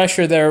much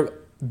pressure there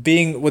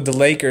being with the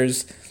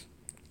Lakers.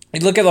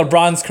 You look at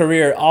LeBron's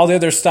career, all the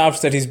other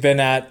stops that he's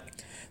been at,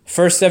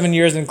 first 7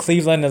 years in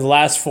Cleveland and the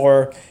last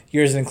 4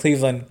 years in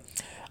Cleveland.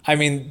 I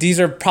mean, these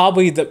are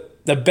probably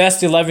the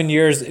best 11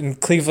 years in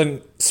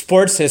Cleveland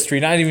sports history,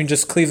 not even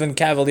just Cleveland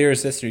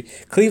Cavaliers history,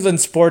 Cleveland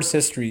sports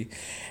history.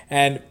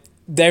 And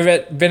they've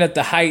been at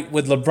the height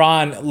with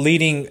LeBron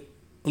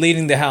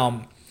leading the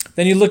helm.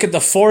 Then you look at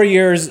the 4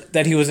 years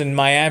that he was in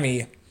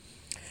Miami.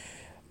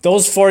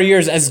 Those 4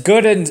 years, as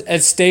good and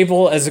as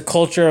stable as a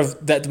culture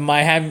of that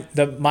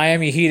the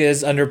Miami Heat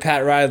is under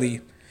Pat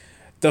Riley,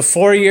 the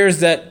 4 years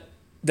that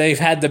they've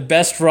had the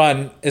best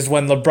run is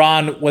when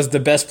LeBron was the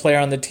best player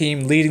on the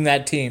team, leading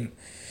that team.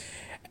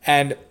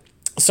 And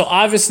so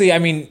obviously, I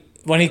mean,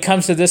 when he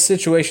comes to this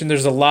situation,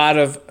 there's a lot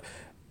of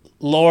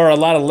lore, a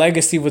lot of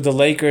legacy with the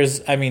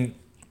Lakers. I mean,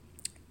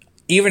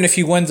 even if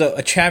he wins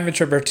a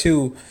championship or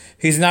two,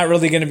 he's not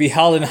really going to be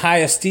held in high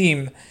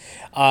esteem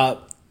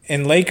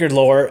in Laker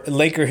lore,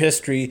 Laker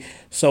history.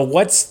 So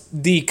what's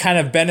the kind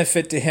of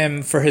benefit to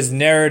him for his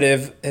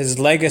narrative, his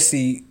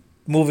legacy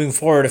moving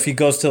forward if he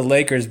goes to the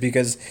Lakers?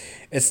 Because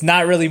it's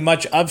not really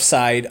much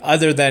upside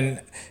other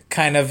than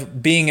kind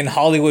of being in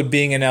Hollywood,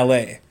 being in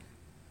LA.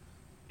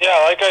 Yeah,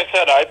 like I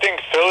said, I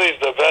think Philly's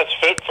the best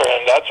fit for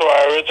him. That's where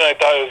I originally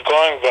thought he was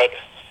going, but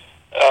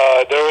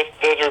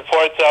there's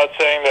reports out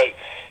saying that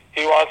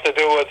he wants to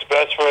do what's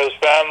best for his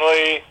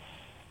family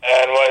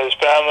and what his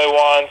family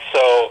wants.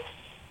 So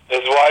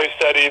his wife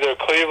said either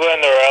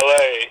Cleveland or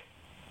LA,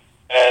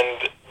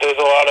 and there's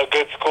a lot of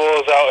good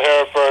schools out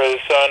here for his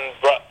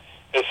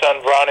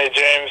son Bronny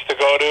James to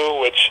go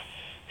to, which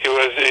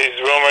he's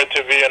rumored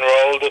to be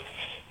enrolled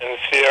in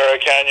Sierra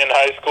Canyon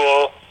High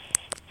School.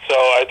 So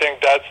I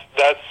think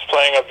that's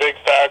playing a big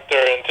factor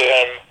into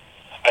him.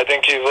 I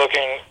think he's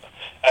looking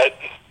at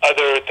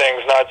other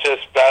things, not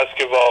just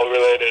basketball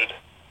related.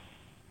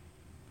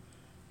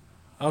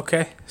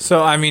 Okay.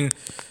 So, I mean,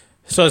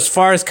 so as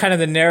far as kind of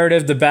the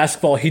narrative, the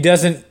basketball, he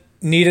doesn't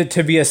need it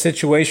to be a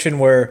situation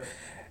where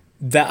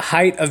the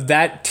height of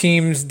that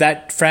team's,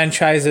 that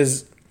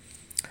franchise's,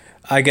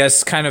 I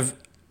guess, kind of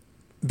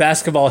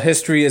basketball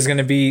history is going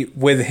to be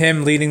with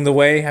him leading the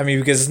way. I mean,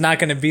 because it's not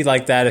going to be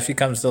like that if he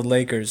comes to the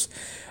Lakers.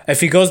 If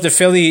he goes to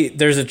Philly,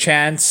 there's a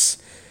chance.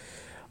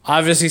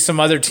 Obviously, some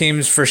other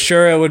teams, for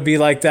sure, it would be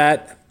like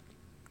that.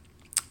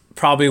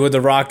 Probably with the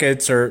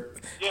Rockets or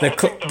the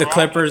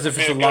Clippers if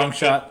it's a long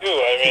shot. Too.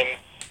 I mean,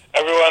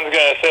 everyone's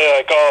going to say,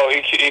 like, oh,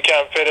 he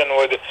can't fit in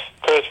with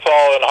Chris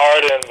Paul and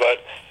Harden.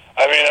 But,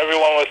 I mean,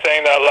 everyone was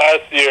saying that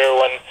last year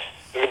when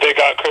they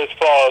got Chris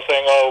Paul,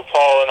 saying, oh,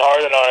 Paul and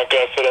Harden aren't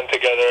going to fit in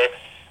together.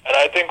 And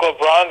I think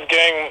LeBron's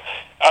getting,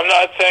 I'm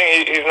not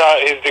saying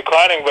he's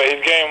declining, but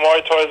he's getting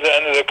more towards the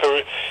end of the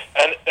career,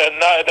 and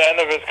not at the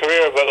end of his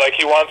career, but like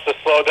he wants to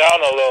slow down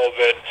a little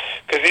bit,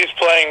 because he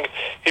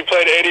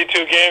played 82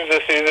 games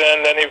this season,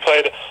 and then he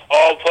played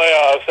all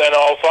playoffs and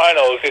all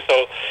finals,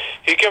 so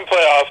he can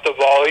play off the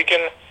ball. He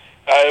can,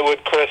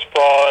 with Chris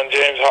Paul and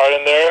James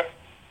Harden there,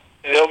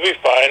 he'll be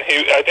fine.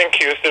 I think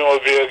Houston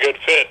would be a good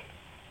fit.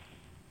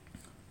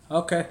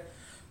 Okay.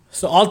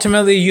 So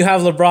ultimately, you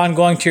have LeBron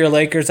going to your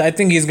Lakers. I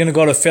think he's going to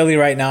go to Philly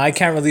right now. I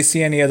can't really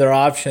see any other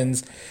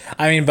options.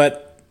 I mean,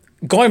 but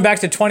going back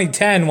to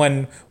 2010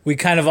 when we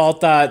kind of all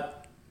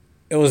thought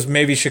it was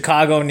maybe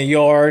Chicago, New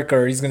York,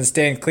 or he's going to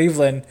stay in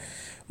Cleveland,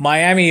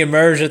 Miami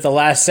emerged at the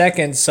last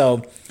second.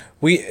 So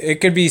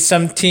it could be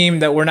some team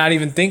that we're not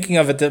even thinking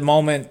of at the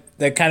moment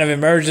that kind of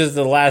emerges at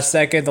the last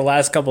second, the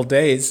last couple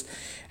days,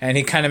 and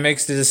he kind of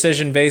makes the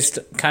decision based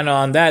kind of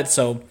on that.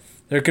 So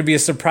there could be a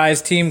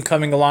surprise team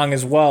coming along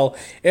as well.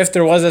 If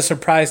there was a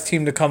surprise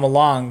team to come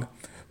along,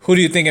 who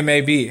do you think it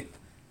may be?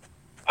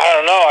 I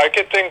don't know. I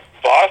could think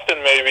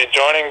Boston maybe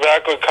joining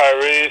back with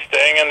Kyrie,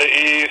 staying in the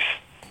East.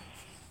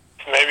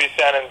 Maybe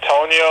San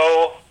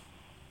Antonio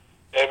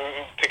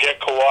to get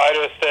Kawhi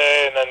to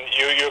stay, and then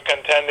you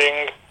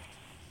contending.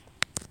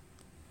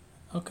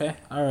 Okay,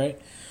 all right.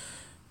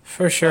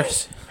 For sure.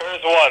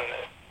 Here's one.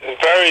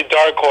 Very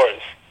dark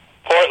horse.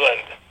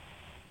 Portland.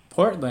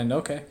 Portland,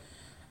 okay.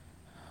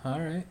 All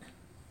right.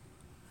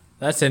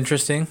 That's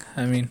interesting.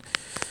 I mean,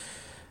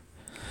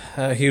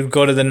 he would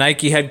go to the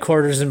Nike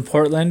headquarters in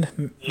Portland.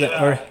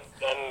 Yeah,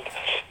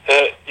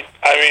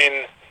 I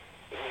mean,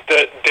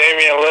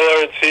 Damian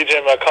Lillard,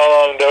 CJ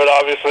McCollum, they would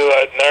obviously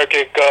let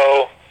Nurkic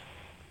go.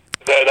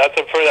 That's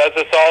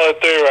a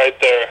solid three right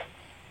there.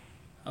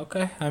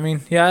 Okay. I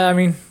mean, yeah, I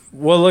mean,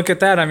 we'll look at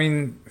that. I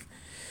mean,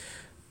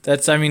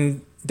 that's, I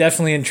mean,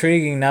 definitely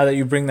intriguing now that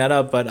you bring that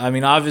up. But, I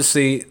mean,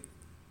 obviously,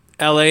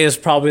 LA is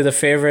probably the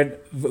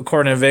favorite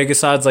according to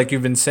Vegas odds, like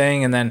you've been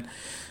saying, and then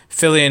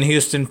Philly and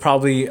Houston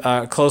probably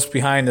close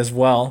behind as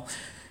well.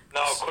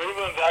 No,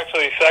 Cleveland's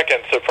actually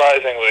second,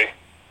 surprisingly.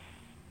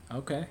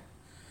 Okay.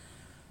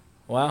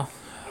 Wow.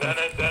 Then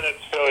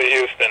it's Philly,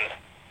 Houston.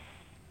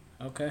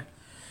 Okay.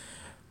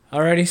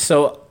 Alrighty,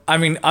 so, I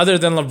mean, other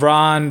than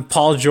LeBron,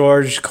 Paul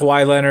George,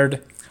 Kawhi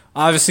Leonard,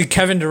 obviously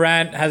Kevin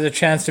Durant has a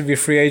chance to be a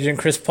free agent,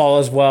 Chris Paul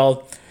as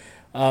well.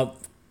 I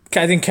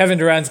think Kevin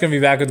Durant's going to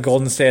be back with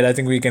Golden State. I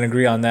think we can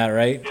agree on that,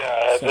 right?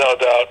 Yeah, no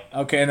doubt.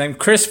 Okay, and then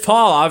Chris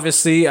Paul,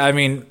 obviously, I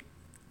mean,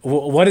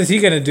 what is he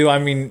going to do? I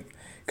mean,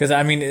 because,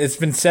 I mean, it's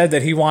been said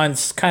that he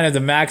wants kind of the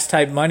max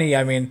type money.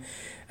 I mean,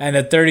 and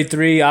at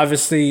 33,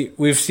 obviously,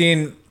 we've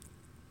seen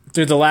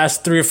through the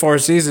last 3 or 4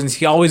 seasons,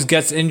 he always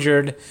gets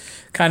injured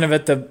kind of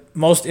at the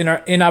most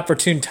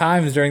inopportune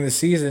times during the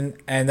season,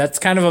 and that's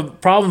kind of a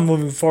problem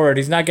moving forward.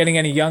 He's not getting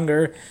any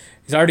younger.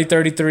 He's already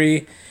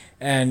 33,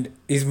 and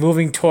he's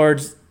moving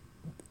towards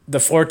the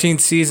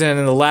 14th season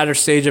in the latter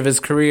stage of his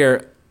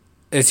career.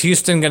 Is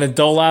Houston going to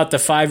dole out the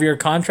 5-year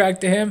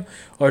contract to him,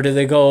 or do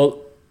they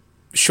go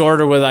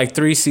shorter with like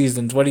 3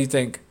 seasons? What do you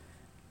think?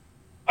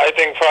 I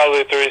think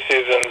probably 3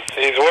 seasons.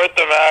 He's worth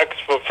the max,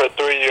 but for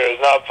 3 years,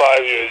 not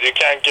 5 years. You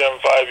can't give him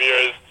 5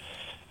 years.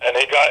 And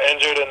he got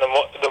injured in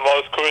the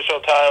most crucial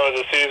time of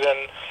the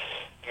season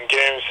in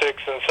Game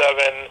 6 and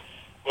 7,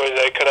 where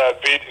they could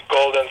have beat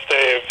Golden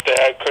State if they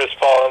had Chris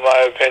Paul, in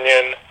my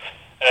opinion.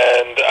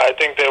 And I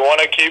think they want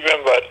to keep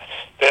him, but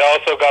they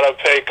also got to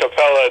pay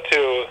Capella,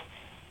 too,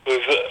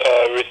 who's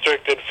a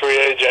restricted free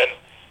agent.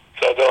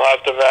 So they'll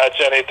have to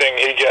match anything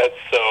he gets.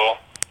 So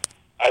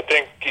I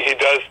think he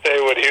does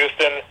stay with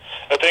Houston.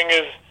 The thing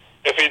is,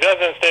 if he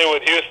doesn't stay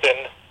with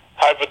Houston,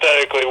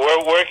 hypothetically,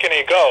 where can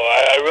he go?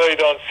 I really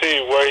don't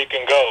see where he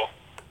can go.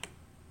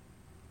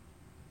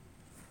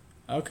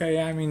 Okay,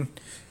 yeah, I mean,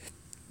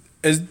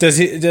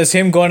 does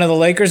him going to the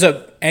Lakers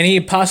any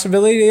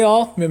possibility at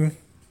all? I mean,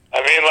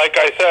 like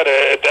I said,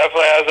 it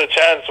definitely has a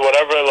chance.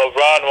 Whatever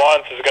LeBron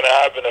wants is going to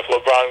happen if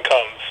LeBron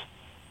comes.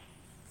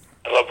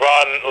 And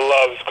LeBron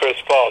loves Chris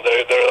Paul.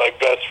 They're like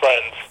best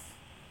friends.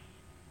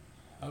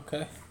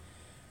 Okay.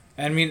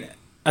 I mean,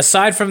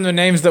 aside from the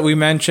names that we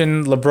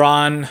mentioned,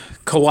 LeBron,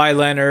 Kawhi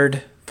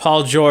Leonard,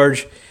 Paul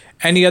George,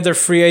 any other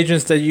free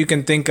agents that you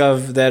can think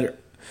of that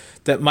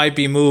might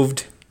be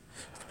moved?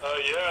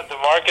 Yeah,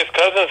 DeMarcus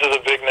Cousins is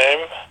a big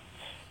name.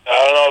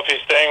 I don't know if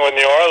he's staying with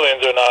New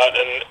Orleans or not,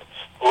 and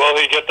will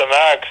he get the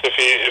max if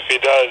he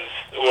does,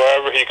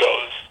 wherever he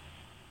goes?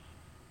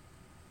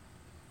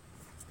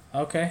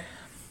 Okay.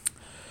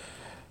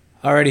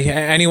 Alrighty.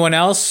 Anyone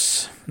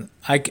else?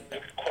 Quite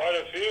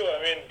a few.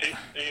 I mean,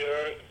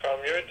 from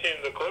your team,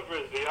 the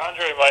Clippers,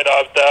 DeAndre might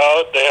opt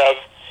out. They have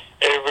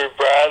Avery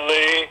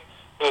Bradley,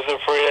 who's a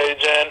free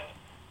agent.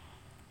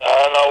 I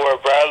don't know where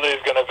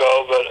Bradley's going to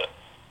go, but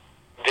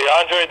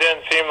DeAndre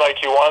didn't seem like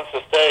he wants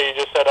to stay. He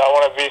just said, I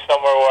want to be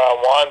somewhere where I'm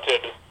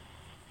wanted.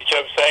 He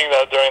kept saying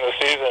that during the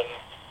season.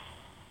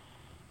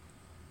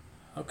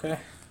 Okay.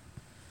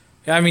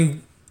 Yeah, I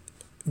mean,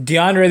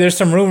 DeAndre, there's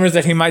some rumors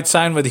that he might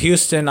sign with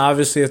Houston,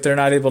 obviously, if they're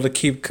not able to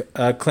keep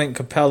Clint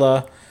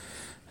Capella.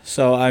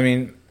 So, I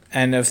mean,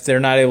 and if they're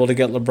not able to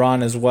get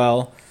LeBron as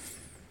well.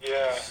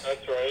 Yeah,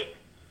 that's right.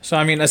 So,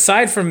 I mean,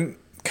 aside from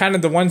kind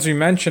of the ones we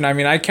mentioned, I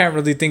mean, I can't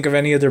really think of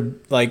any other,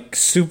 like,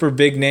 super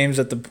big names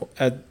at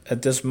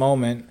this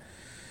moment.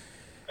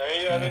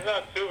 Yeah, there's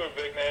not super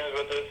big names,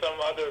 but there's some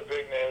other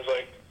big names.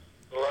 Like,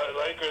 the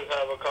Lakers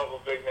have a couple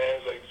big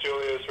names, like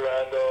Julius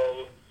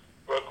Randle,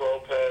 Brook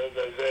Lopez,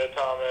 Isaiah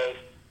Thomas,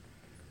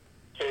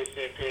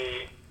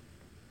 KCP.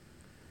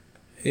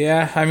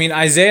 Yeah, I mean,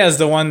 Isaiah's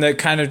the one that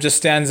kind of just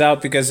stands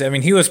out because, I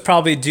mean, he was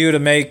probably due to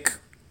make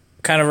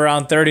kind of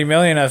around $30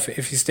 million if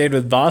he stayed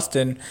with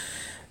Boston.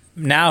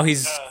 Now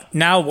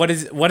what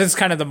is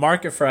kind of the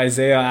market for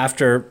Isaiah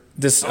after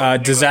this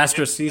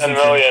disastrous season? 10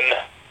 million.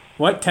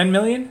 What, 10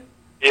 million?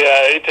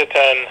 Yeah, 8 to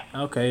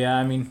 10. Okay, yeah,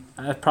 I mean,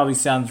 that probably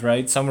sounds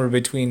right. Somewhere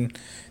between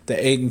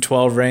the 8 and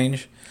 12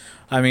 range.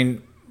 I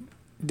mean,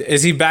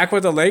 is he back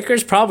with the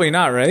Lakers? Probably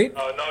not, right?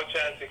 Oh, no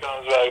chance he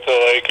comes back to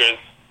the Lakers.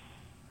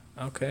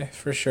 Okay,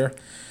 for sure.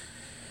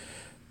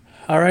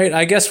 All right,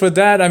 I guess with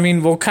that, I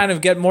mean, we'll kind of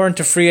get more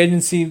into free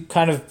agency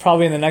kind of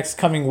probably in the next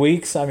coming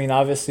weeks. I mean,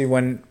 obviously,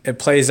 when it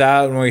plays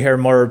out and we hear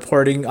more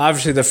reporting,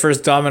 obviously the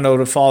first domino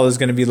to fall is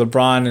going to be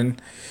LeBron,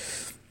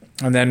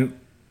 and then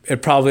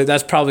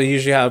that's probably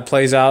usually how it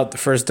plays out. The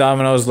first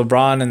domino is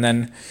LeBron, and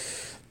then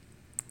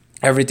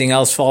everything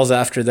else falls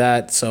after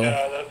that. So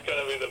yeah, that's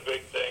going to be the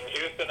big thing.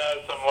 Houston has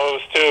some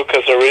moves too,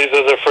 because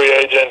Ariza's a free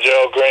agent,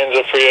 Gerald Green's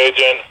a free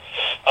agent,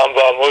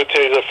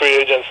 Mute's a free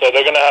agent. So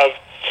they're going to have.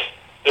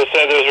 They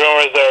said there's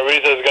rumors that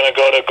Ariza is going to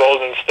go to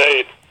Golden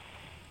State.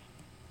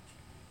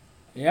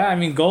 Yeah, I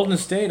mean, Golden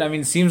State, I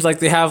mean, it seems like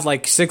they have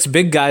like 6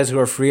 big guys who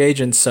are free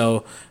agents,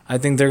 so I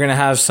think they're going to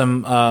have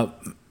some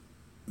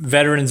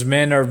veterans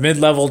min or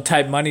mid-level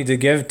type money to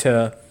give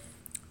to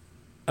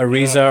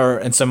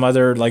Ariza and some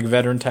other like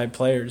veteran type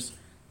players.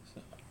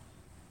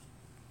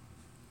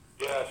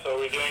 Yeah, so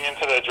we're getting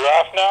into the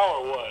draft now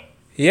or what?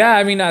 Yeah,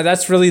 I mean,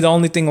 that's really the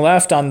only thing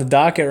left on the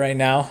docket right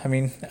now. I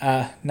mean,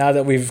 now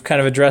that we've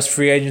kind of addressed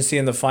free agency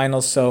in the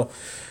finals, so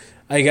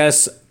I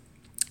guess,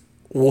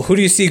 well, who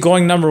do you see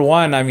going number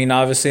 1? I mean,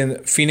 obviously,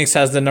 Phoenix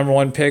has the number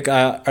 1 pick.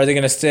 Are they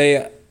going to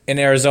stay in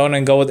Arizona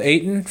and go with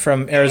Ayton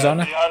from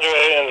Arizona? Yeah, DeAndre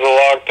Ayton's a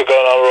lock to go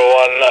number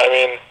 1. I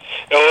mean,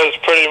 it was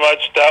pretty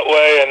much that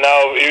way, and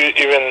now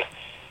even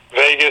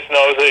Vegas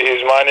knows it.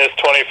 He's minus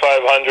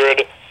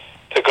 2,500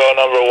 to go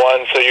number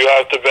 1, so you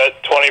have to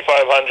bet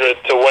 2,500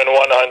 to win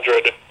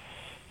 100.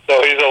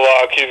 So he's a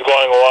lock. He's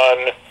going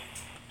 1.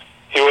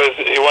 He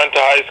went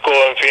to high school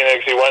in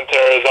Phoenix. He went to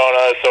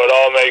Arizona, so it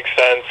all makes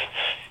sense.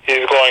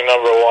 He's going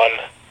number 1.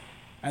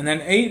 And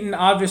then Ayton,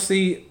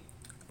 obviously,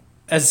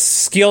 as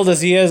skilled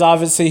as he is,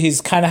 obviously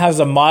he's kind of has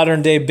a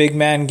modern day big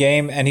man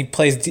game, and he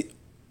plays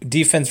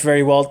defense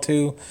very well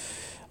too.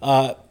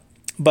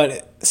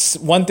 But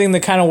one thing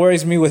that kind of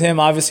worries me with him,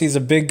 obviously, he's a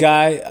big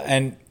guy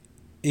and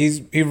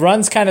he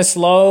runs kind of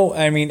slow.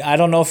 I mean, I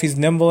don't know if he's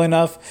nimble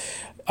enough.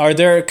 Are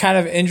there kind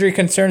of injury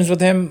concerns with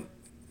him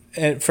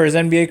for his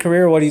NBA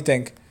career? What do you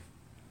think?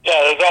 Yeah,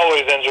 there's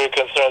always injury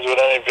concerns with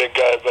any big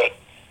guy, but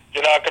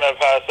you're not going to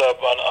pass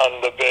up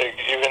on the big,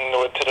 even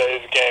with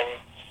today's game.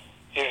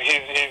 He's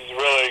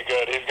really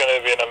good. He's going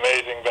to be an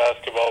amazing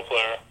basketball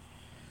player.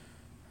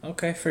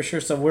 Okay, for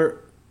sure. So we're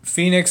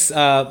Phoenix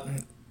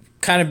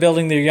kind of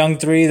building their young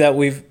three that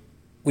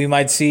we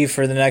might see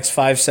for the next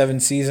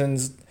 5-7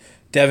 seasons.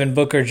 Devin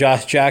Booker,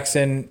 Josh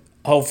Jackson,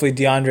 hopefully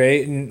DeAndre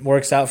Ayton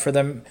works out for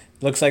them.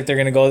 Looks like they're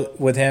going to go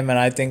with him, and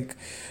I think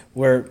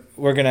we're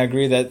going to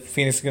agree that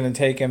Phoenix is going to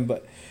take him.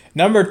 But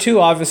number two,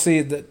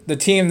 obviously, the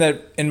team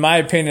that, in my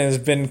opinion, has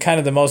been kind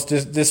of the most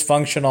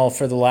dysfunctional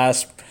for the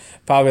last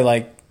probably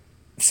like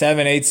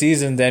 7-8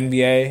 seasons, the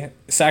NBA,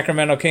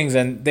 Sacramento Kings,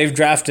 and they've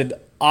drafted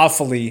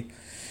awfully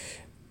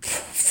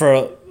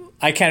for,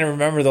 I can't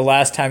remember the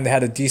last time they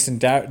had a decent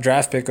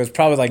draft pick. It was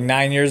probably like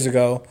 9 years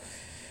ago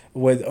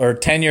or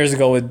 10 years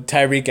ago with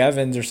Tyreek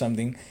Evans or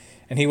something,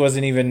 and he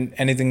wasn't even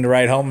anything to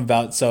write home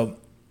about. So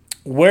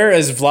where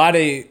is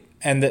Vlade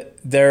and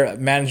their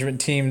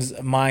management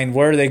team's mind?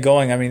 Where are they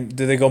going? I mean,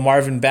 do they go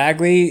Marvin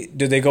Bagley?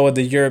 Do they go with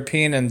the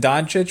European and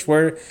Doncic?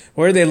 Where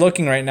are they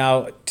looking right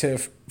now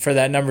for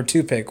that number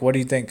 2 pick? What do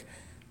you think?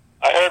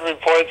 I heard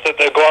reports that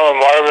they're going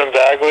with Marvin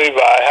Bagley,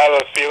 but I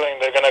have a feeling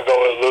they're going to go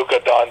with Luka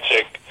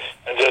Doncic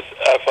and just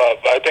F up.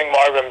 I think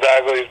Marvin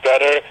Bagley's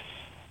better.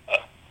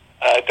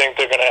 I think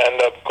they're going to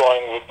end up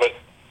going with, but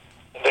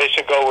they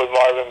should go with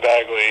Marvin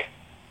Bagley.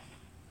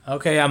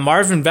 Okay, yeah,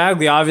 Marvin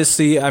Bagley,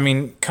 obviously, I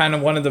mean, kind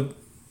of one of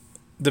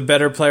the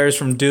better players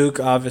from Duke,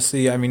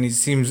 obviously. I mean, he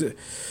seems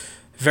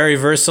very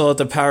versatile at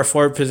the power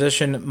forward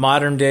position,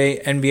 modern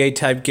day NBA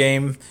type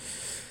game,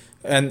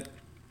 and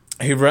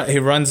he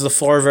runs the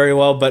floor very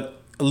well.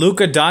 But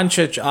Luka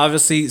Doncic,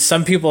 obviously,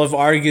 some people have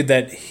argued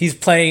that he's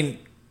playing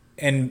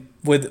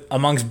with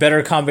amongst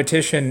better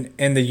competition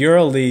in the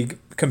EuroLeague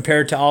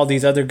compared to all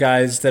these other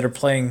guys that are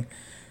playing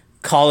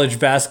college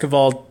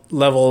basketball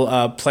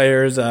level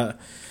players,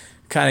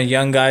 kind of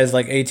young guys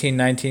like 18,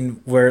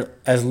 19,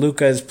 whereas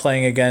Luka is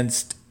playing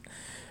against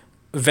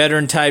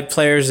veteran type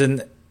players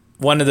in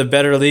one of the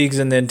better leagues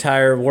in the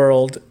entire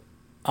world,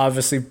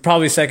 obviously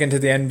probably second to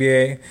the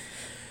NBA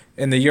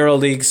in the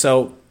EuroLeague.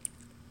 So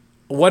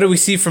what do we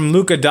see from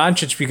Luka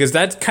Doncic? Because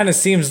that kind of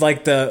seems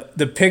like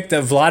the pick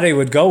that Vlade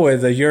would go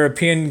with, a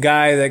European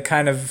guy that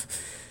kind of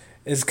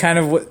is kind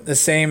of the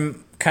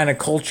same kind of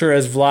culture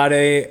as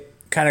Vlade,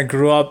 kind of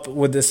grew up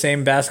with the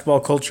same basketball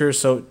culture.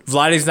 So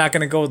Vlade's not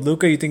going to go with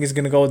Luka. You think he's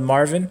going to go with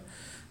Marvin?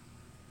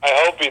 I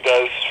hope he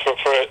does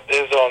for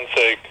his own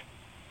sake.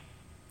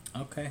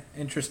 Okay,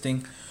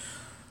 interesting.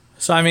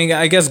 So, I mean,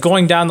 I guess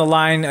going down the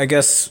line, I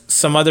guess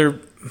some other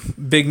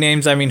big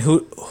names. I mean,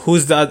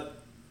 who's the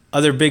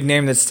other big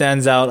name that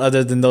stands out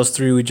other than those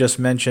three we just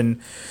mentioned?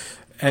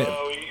 You have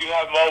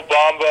Mo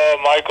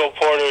Bamba, Michael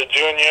Porter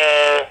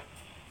Jr.,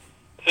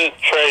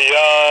 Trae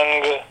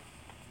Young.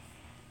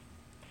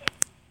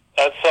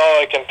 That's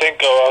all I can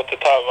think of off the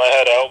top of my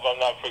head. I hope I'm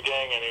not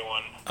forgetting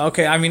anyone.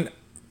 Okay, I mean,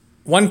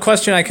 one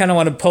question I kind of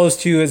want to pose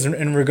to you is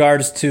in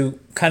regards to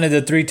kind of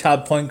the 3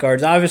 top point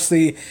guards.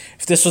 Obviously,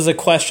 if this was a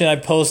question I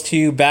posed to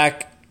you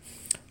back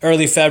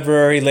early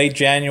February, late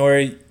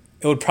January,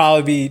 it would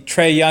probably be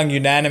Trae Young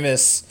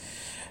unanimous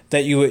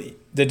that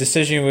the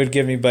decision you would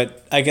give me.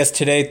 But I guess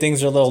today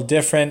things are a little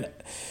different.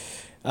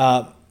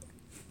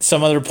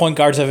 Some other point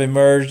guards have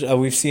emerged.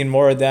 We've seen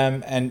more of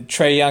them, and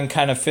Trae Young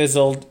kind of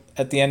fizzled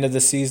at the end of the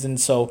season.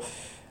 So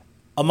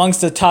amongst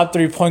the top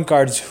 3 point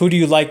guards, who do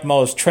you like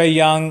most? Trae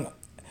Young,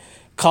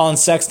 Colin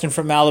Sexton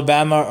from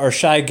Alabama, or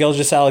Shai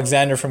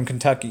Gilgeous-Alexander from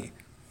Kentucky?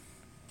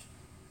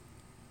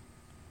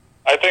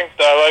 I think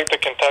I like the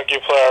Kentucky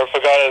player. I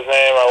forgot his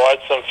name. I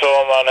watched some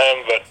film on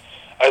him, but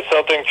I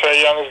still think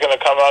Trae Young is going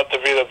to come out to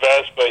be the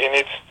best, but he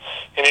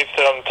needs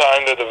some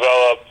time to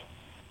develop.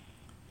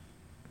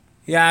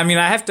 Yeah, I mean,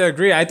 I have to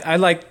agree. I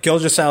like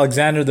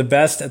Gilgeous-Alexander the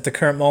best at the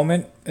current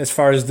moment as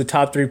far as the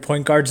top 3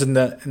 point guards in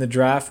the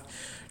draft.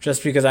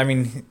 Just because, I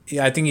mean,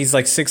 I think he's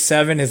like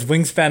 6'7". His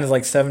wingspan is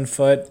like 7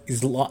 foot. He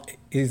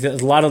has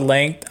a lot of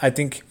length. I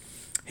think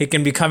he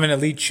can become an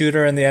elite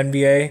shooter in the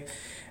NBA.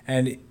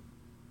 And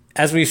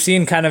as we've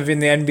seen kind of in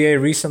the NBA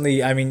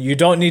recently, I mean, you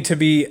don't need to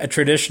be a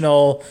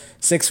traditional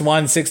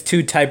 6'1",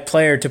 6'2" type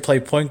player to play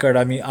point guard.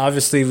 I mean,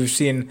 obviously we've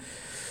seen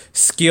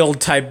skilled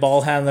type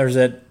ball handlers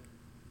at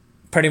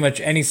pretty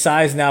much any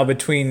size now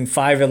between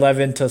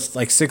 5'11" to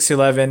like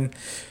 6'11".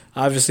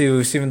 Obviously,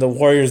 we've seen the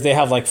Warriors, they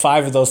have like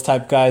 5 of those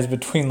type guys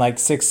between like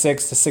 6'6"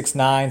 to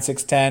 6'9",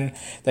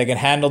 6'10". They can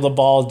handle the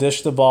ball,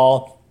 dish the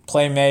ball,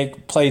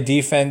 play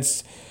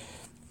defense,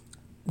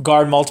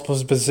 guard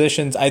multiple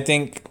positions. I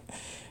think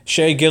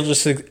Shai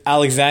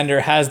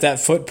Gilgeous-Alexander has that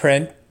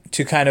footprint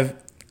to kind of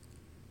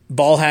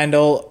ball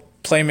handle,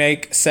 play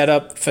make, set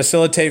up,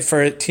 facilitate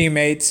for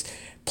teammates,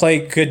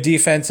 play good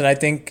defense, and I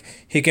think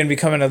he can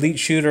become an elite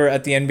shooter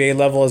at the NBA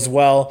level as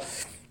well.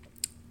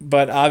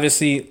 But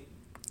obviously,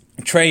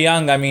 Trae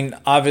Young, I mean,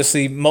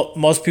 obviously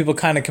most people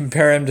kind of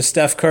compare him to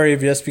Steph Curry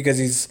just because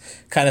he's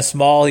kind of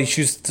small. He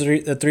shoots the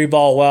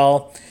 3-ball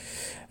well,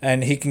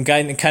 and he can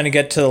kind of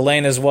get to the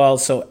lane as well.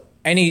 So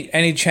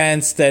any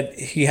chance that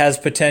he has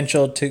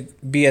potential to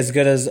be as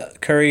good as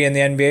Curry in the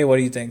NBA? What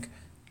do you think?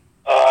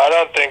 I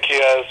don't don't think he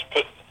has.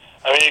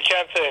 I mean, you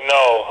can't say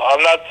no.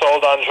 I'm not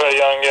sold on Trae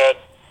Young yet.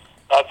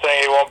 Not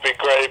saying he won't be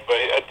great, but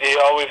he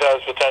always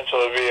has potential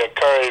to be a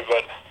Curry.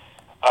 But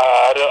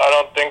I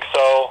don't think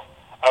so.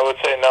 I would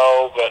say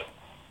no, but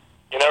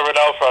you never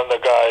know from the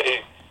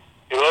guy.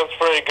 He looks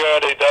pretty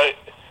good. He does.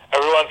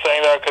 Everyone's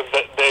saying that because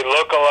they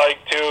look alike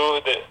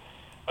too.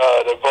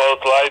 They're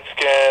both light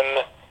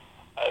skinned.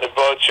 They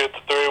both shoot the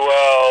three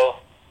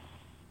well.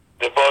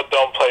 They both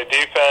don't play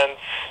defense.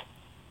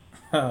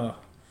 Oh.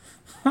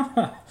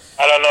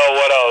 I don't know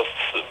what else,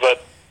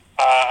 but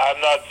I'm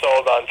not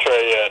sold on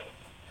Trae yet.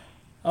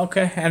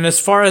 Okay, and as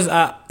far as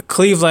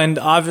Cleveland,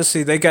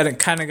 obviously they got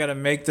to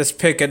make this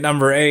pick at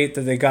number 8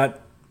 that they got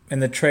in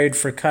the trade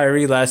for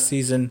Kyrie last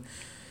season.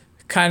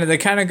 They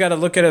got to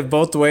look at it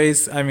both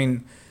ways. I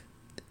mean,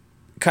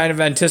 kind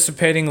of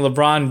anticipating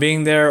LeBron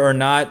being there or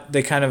not,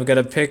 they kind of got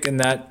to pick in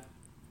that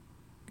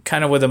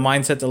kind of with a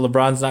mindset that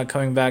LeBron's not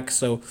coming back.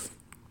 So,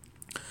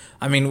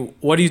 I mean,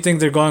 what do you think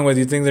they're going with?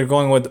 Do you think they're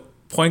going with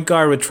point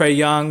guard with Trae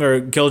Young or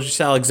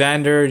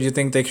Gilgeous-Alexander? Do you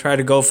think they try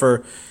to go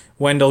for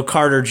Wendell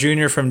Carter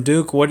Jr. from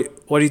Duke? What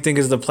do you think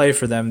is the play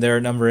for them there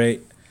at number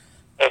 8?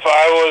 If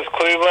I was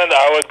Cleveland,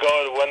 I would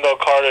go with Wendell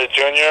Carter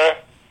Jr.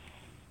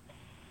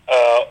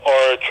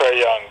 Or Trae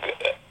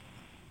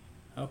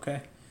Young.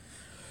 Okay.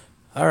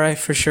 All right,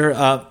 for sure.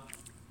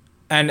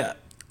 And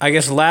I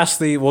guess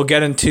lastly, we'll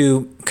get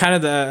into kind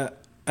of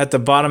at the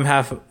bottom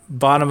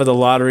of the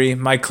lottery,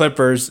 my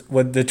Clippers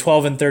with the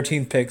 12 and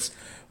 13 picks.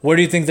 Where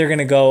do you think they're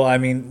going to go? I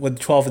mean, with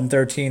 12 and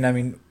 13, I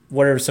mean,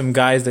 what are some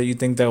guys that you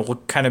think that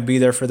will kind of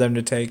be there for them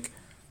to take?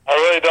 I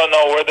really don't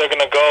know where they're going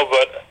to go,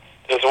 but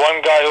there's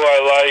one guy who I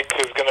like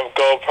who's going to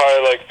go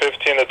probably like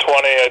 15 to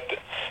 20.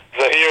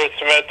 Zahir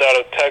Smith out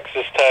of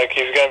Texas Tech.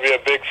 He's going to be a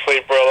big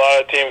sleeper. A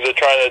lot of teams are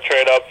trying to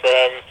trade up for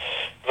him.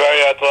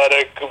 Very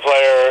athletic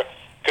player,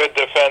 good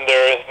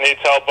defender.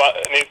 Needs help.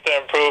 Needs to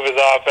improve his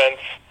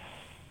offense.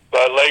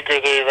 But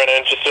Lakers are even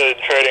interested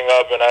in trading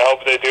up, and I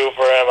hope they do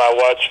for him. I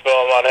watched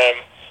film on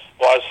him.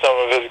 Watched some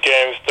of his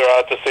games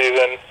throughout the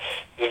season.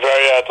 He's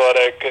very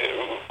athletic,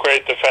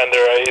 great defender.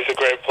 He's a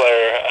great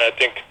player. I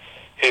think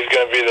he's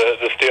going to be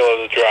the steal of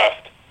the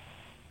draft.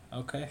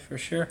 Okay, for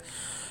sure.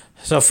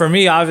 So for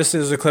me, obviously,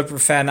 as a Clipper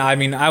fan, I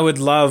mean, I would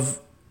love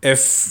if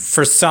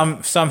for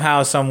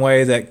somehow, some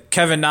way that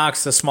Kevin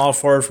Knox, the small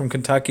forward from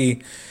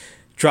Kentucky,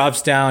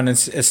 drops down and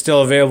is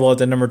still available at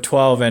the number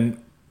 12.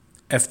 And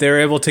if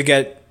they're able to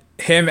get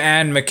him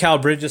and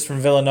Mikal Bridges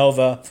from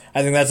Villanova,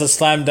 I think that's a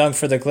slam dunk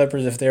for the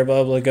Clippers if they're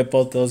able to get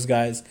both those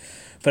guys.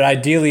 But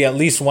ideally, at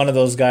least one of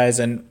those guys.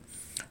 And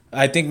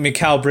I think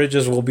Mikal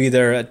Bridges will be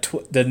there at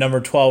the number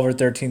 12 or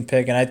 13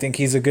 pick. And I think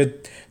he's a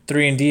good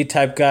 3-and-D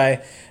type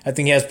guy. I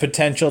think he has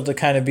potential to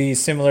kind of be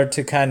similar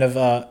to kind of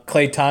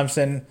Klay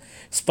Thompson,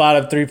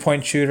 spot-up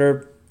three-point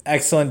shooter,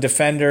 excellent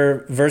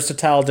defender,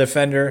 versatile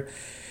defender.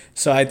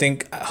 So I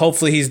think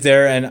hopefully he's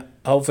there, and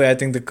hopefully I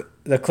think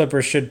the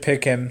Clippers should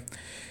pick him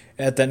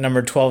at that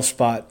number 12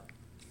 spot.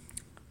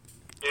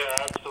 Yeah,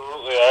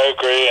 absolutely. I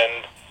agree.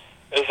 And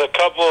there's a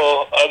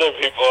couple other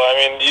people.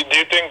 I mean, do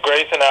you think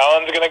Grayson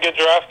Allen's going to get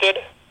drafted?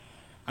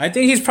 I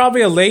think he's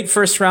probably a late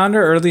first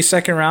rounder, early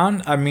second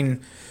round. I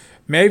mean,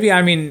 maybe.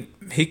 I mean,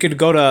 he could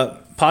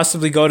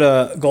possibly go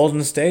to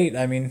Golden State.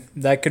 I mean,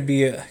 that could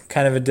be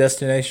kind of a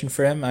destination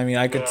for him. I mean,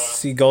 I could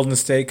see Golden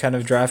State kind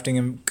of drafting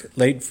him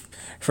late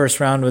first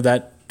round with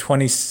that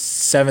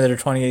 27th or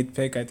 28th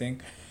pick, I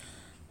think.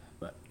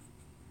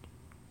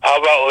 How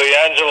about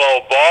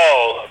LiAngelo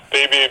Ball,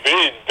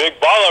 BBB, Big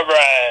Baller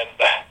Brand?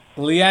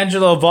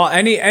 LiAngelo Ball,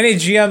 any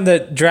GM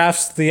that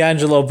drafts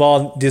LiAngelo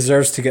Ball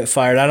deserves to get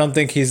fired. I don't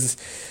think he's...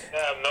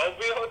 Damn, no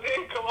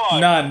BOD? Come on.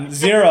 None.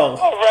 Zero.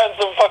 Oh, rent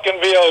some fucking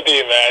BOD,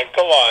 man.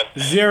 Come on.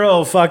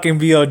 Zero fucking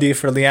BOD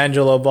for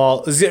LiAngelo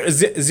Ball.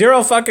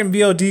 Zero fucking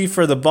BOD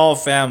for the Ball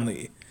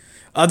family.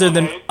 Other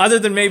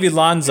than maybe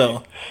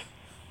Lonzo.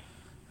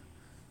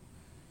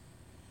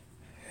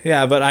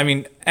 Yeah, but I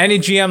mean, any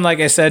GM, like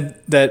I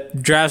said,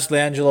 that drafts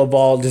LiAngelo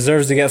Ball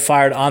deserves to get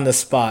fired on the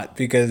spot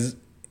because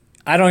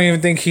I don't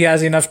even think he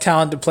has enough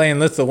talent to play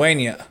in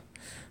Lithuania.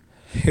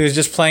 He was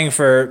just playing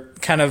for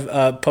kind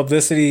of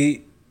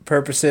publicity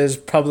purposes,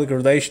 public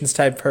relations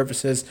type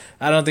purposes.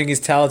 I don't think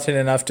he's talented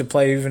enough to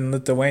play even in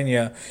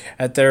Lithuania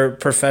at their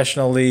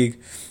professional league.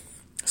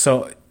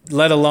 So,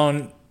 let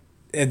alone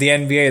the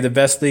NBA, the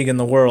best league in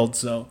the world.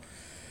 So,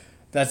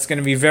 that's going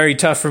to be very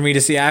tough for me to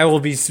see. I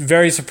will be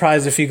very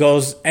surprised if he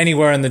goes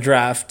anywhere in the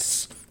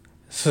drafts.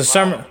 So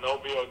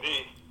no BOD.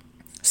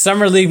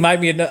 Summer League might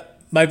be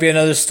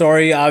another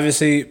story.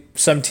 Obviously,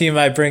 some team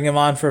might bring him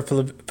on for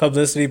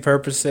publicity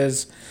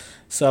purposes.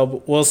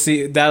 So we'll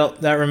see.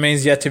 That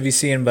remains yet to be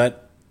seen.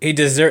 But it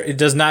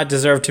does not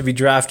deserve to be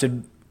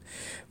drafted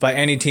by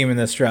any team in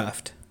this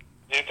draft.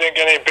 Do you think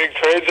any big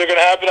trades are going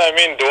to happen? I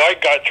mean,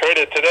 Dwight got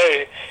traded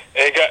today.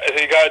 He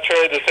got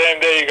traded the same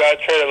day he got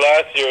traded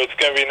last year. It's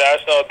going to be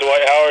National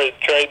Dwight Howard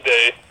Trade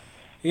Day.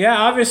 Yeah,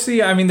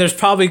 obviously, I mean, there's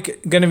probably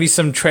going to be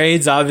some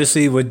trades,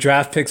 obviously, with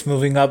draft picks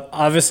moving up.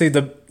 Obviously,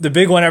 the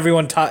big one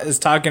everyone is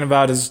talking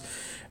about is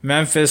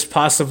Memphis.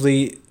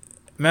 Possibly,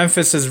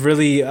 Memphis is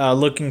really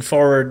looking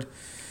forward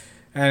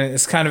and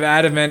is kind of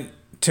adamant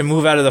to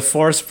move out of the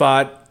 4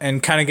 spot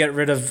and kind of get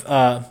rid of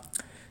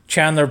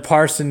Chandler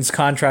Parsons'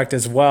 contract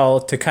as well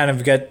to kind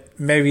of get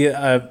maybe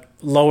a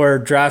lower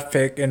draft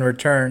pick in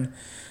return.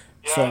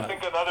 Yeah, so, I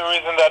think another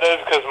reason that is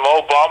because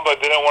Mo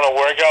Bamba didn't want to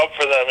work out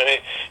for them,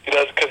 and he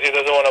does because he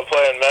doesn't want to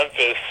play in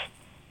Memphis.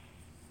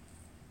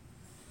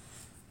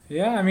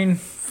 Yeah, I mean,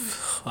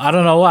 I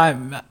don't know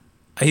why.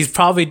 He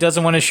probably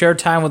doesn't want to share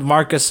time with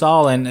Marc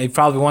Gasol, and he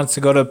probably wants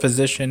to go to a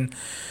position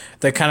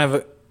that kind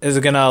of is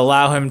going to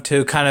allow him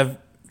to kind of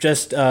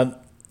just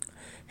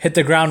hit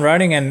the ground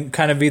running and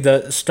kind of be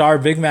the star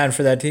big man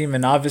for that team.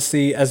 And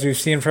obviously, as we've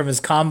seen from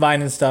his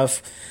combine and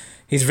stuff,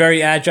 he's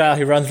very agile.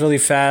 He runs really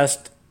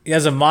fast. He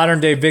has a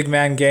modern-day big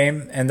man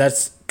game, and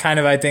that's kind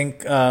of, I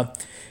think,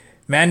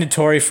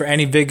 mandatory for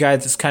any big guy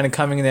that's kind of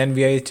coming in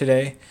the NBA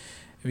today,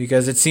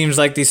 because it seems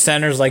like these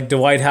centers like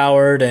Dwight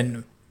Howard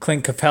and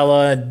Clint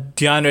Capella and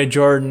DeAndre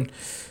Jordan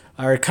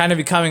are kind of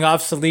becoming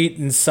obsolete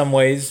in some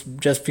ways,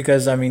 just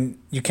because, I mean,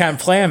 you can't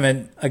play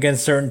them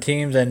against certain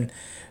teams, and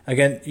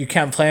again, you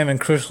can't play them in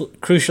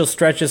crucial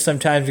stretches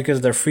sometimes because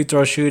of their free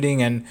throw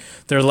shooting and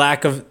their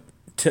lack of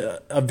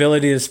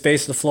ability to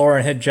space the floor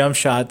and hit jump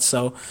shots.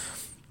 So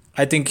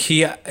I think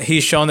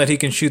he's shown that he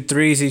can shoot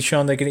threes. He's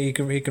shown that he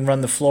can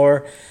run the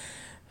floor.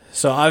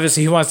 So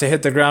obviously he wants to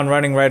hit the ground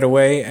running right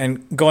away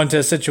and go into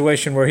a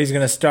situation where he's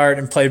going to start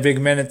and play big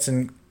minutes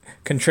and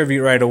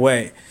contribute right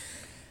away.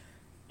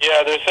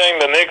 Yeah, they're saying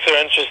the Knicks are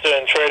interested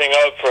in trading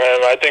up for him.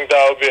 I think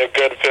that would be a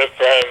good fit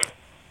for him.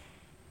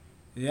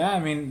 Yeah, I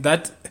mean,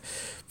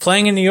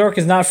 playing in New York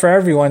is not for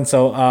everyone,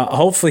 so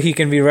hopefully he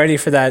can be ready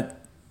for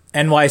that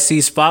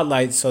NYC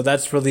spotlight. So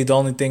that's really the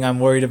only thing I'm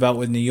worried about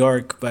with New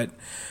York. But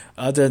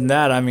other than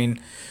that, I mean,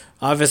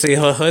 obviously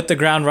he'll hit the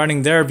ground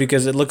running there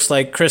because it looks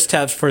like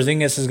Kristaps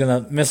Porzingis is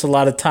going to miss a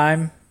lot of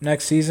time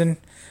next season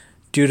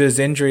due to his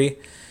injury.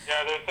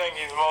 Yeah, they're saying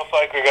he's most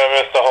likely going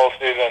to miss the whole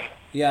season.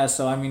 Yeah,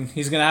 so, I mean,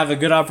 he's going to have a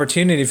good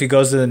opportunity if he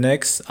goes to the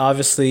Knicks.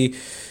 Obviously,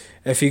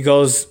 if he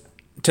goes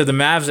to the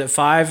Mavs at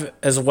 5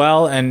 as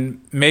well,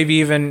 and maybe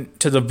even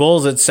to the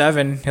Bulls at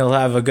 7, he'll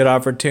have a good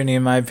opportunity,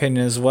 in my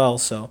opinion, as well.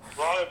 So a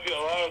lot of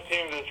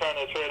teams are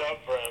trying to trade up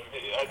for him.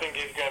 I think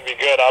he's going to be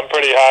good. I'm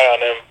pretty high on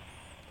him.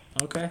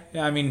 Okay.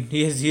 Yeah, I mean,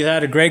 he's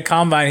had a great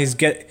combine. He's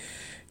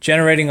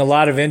generating a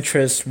lot of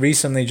interest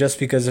recently just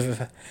because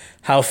of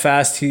how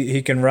fast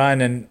he can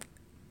run and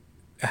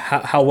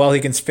how well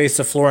he can space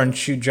the floor and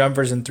shoot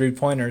jumpers and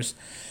three-pointers.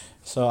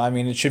 So, I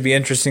mean, it should be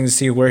interesting to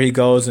see where he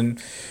goes. And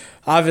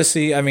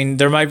obviously, I mean,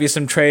 there might be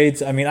some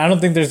trades. I mean, I don't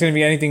think there's going to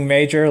be anything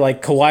major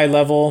like Kawhi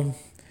level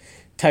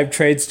type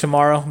trades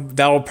tomorrow.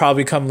 That will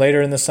probably come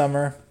later in the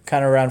summer,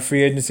 kind of around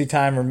free agency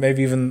time or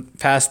maybe even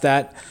past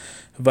that.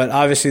 But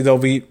obviously, there'll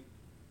be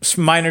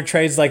minor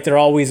trades like there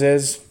always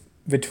is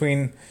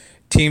between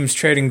teams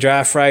trading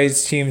draft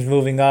rights, teams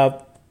moving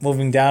up,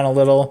 moving down a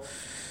little.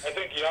 I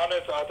think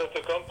Giannis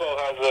Antetokounmpo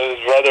has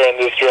his brother in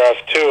this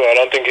draft too. I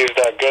don't think he's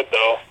that good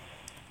though.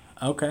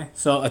 Okay,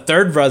 so a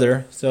third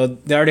brother. So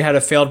they already had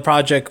a failed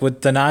project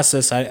with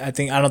dynasties. I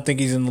don't think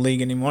he's in the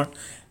league anymore.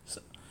 So.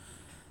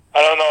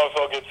 I don't know if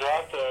he'll get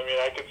drafted. I mean,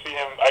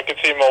 I could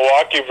see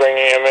Milwaukee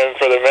bringing him in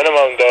for the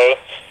minimum though,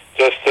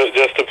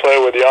 just to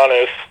play with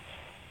Giannis.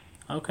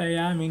 Okay,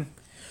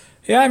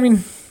 I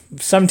mean,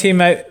 some team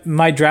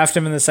might draft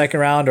him in the second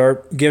round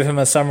or give him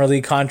a summer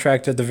league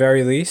contract at the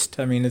very least.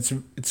 I mean,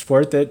 it's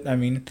worth it. I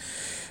mean,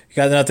 you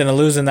got nothing to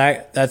lose in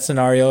that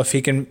scenario if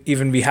he can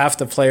even be half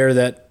the player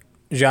that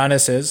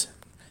Giannis is.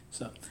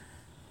 So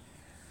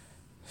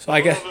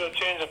I guess. A little bit of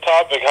change of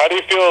topic. How do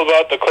you feel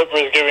about the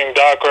Clippers giving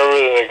Doc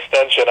Rivers an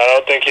extension? I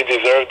don't think he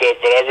deserved it,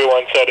 but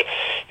everyone said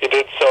he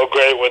did so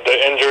great with the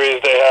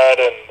injuries they had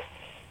and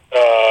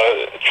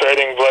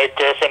trading Blake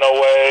Griffin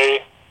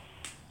away.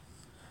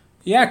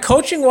 Yeah,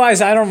 coaching-wise,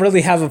 I don't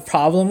really have a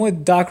problem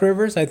with Doc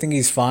Rivers. I think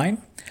he's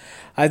fine.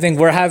 I think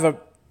where I have a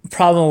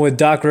problem with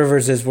Doc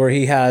Rivers is where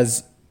he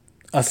has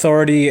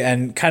authority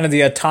and kind of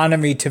the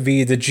autonomy to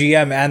be the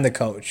GM and the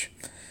coach.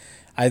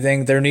 I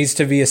think there needs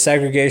to be a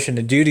segregation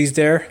of duties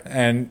there,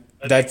 and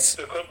that's...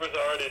 The Clippers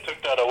already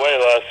took that away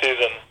last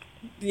season.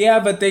 Yeah,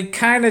 but they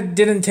kind of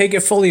didn't take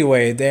it fully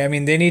away. They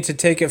need to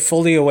take it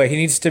fully away. He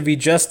needs to be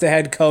just the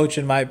head coach,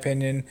 in my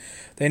opinion.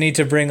 They need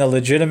to bring a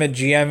legitimate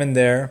GM in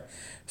there.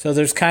 So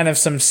there's kind of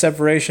some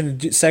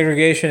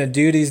segregation of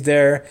duties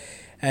there,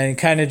 and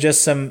kind of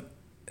just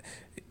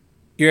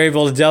you're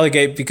able to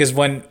delegate, because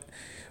when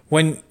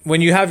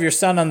you have your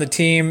son on the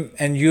team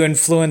and you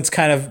influence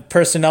kind of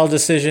personnel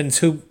decisions,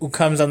 who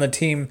comes on the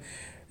team,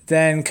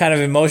 then kind of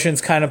emotions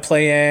kind of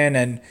play in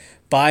and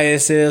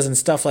biases and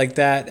stuff like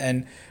that.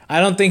 And I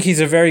don't think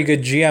he's a very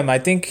good GM. I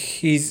think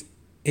he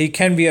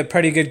can be a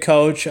pretty good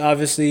coach,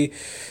 obviously,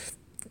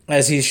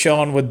 as he's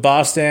shown with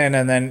Boston,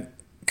 and then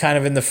kind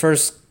of in the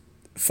first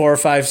 4 or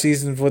 5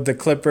 seasons with the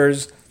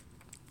Clippers.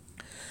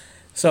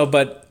 So,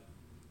 but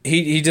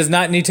he does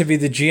not need to be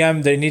the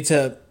GM. They need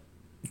to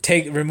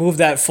remove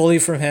that fully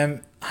from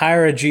him,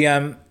 hire a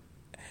GM,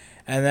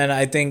 and then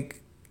I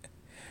think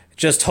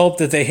just hope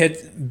that they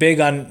hit big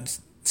on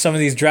some of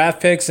these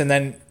draft picks, and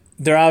then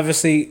they're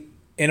obviously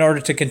in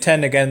order to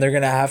contend again, they're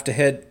going to have to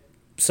hit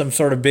some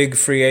sort of big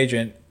free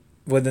agent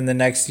within the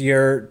next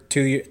year,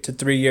 2 to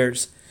 3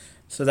 years.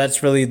 So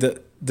that's really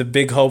the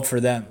big hope for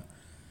them.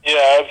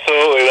 Yeah,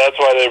 absolutely. That's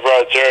why they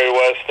brought Jerry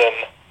West in.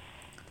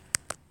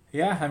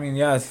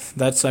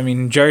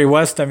 Yeah, Jerry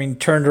West,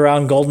 turned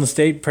around Golden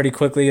State pretty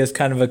quickly as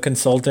kind of a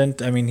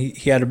consultant.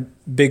 He had a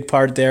big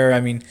part there.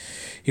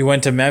 He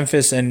went to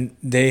Memphis and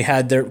they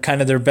had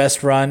their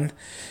best run.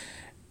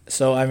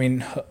 So,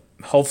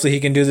 hopefully he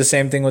can do the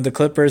same thing with the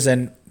Clippers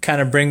and kind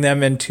of bring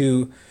them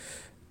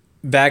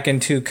back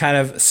into kind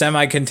of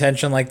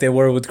semi-contention like they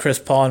were with Chris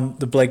Paul and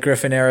the Blake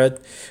Griffin era.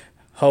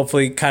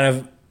 Hopefully kind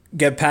of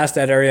get past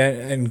that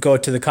area and go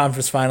to the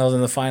conference finals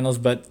and the finals,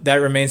 but that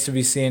remains to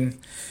be seen.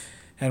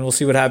 And we'll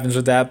see what happens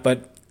with that.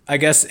 But I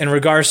guess in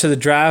regards to the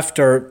draft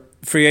or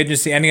free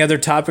agency, any other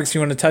topics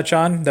you want to touch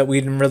on that we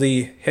didn't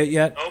really hit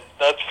yet? Nope,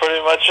 that's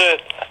pretty much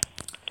it.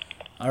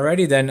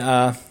 Alrighty then.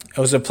 It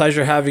was a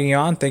pleasure having you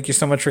on. Thank you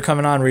so much for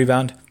coming on,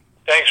 Rebound.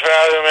 Thanks for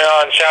having me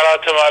on. Shout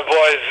out to my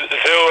boys,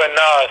 Zoo and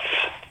Nas.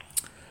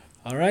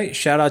 All right.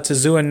 Shout out to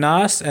Zoo and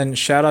Nas, and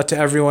shout out to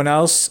everyone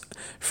else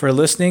for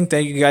listening.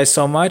 Thank you guys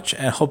so much,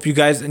 and hope you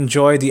guys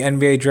enjoy the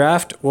NBA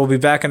draft. We'll be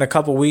back in a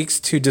couple weeks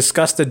to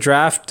discuss the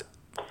draft,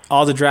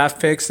 all the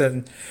draft picks,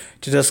 and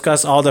to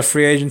discuss all the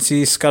free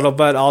agency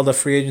scuttlebutt, all the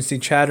free agency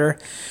chatter.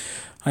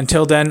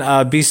 Until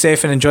then, be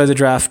safe and enjoy the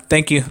draft.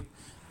 Thank you.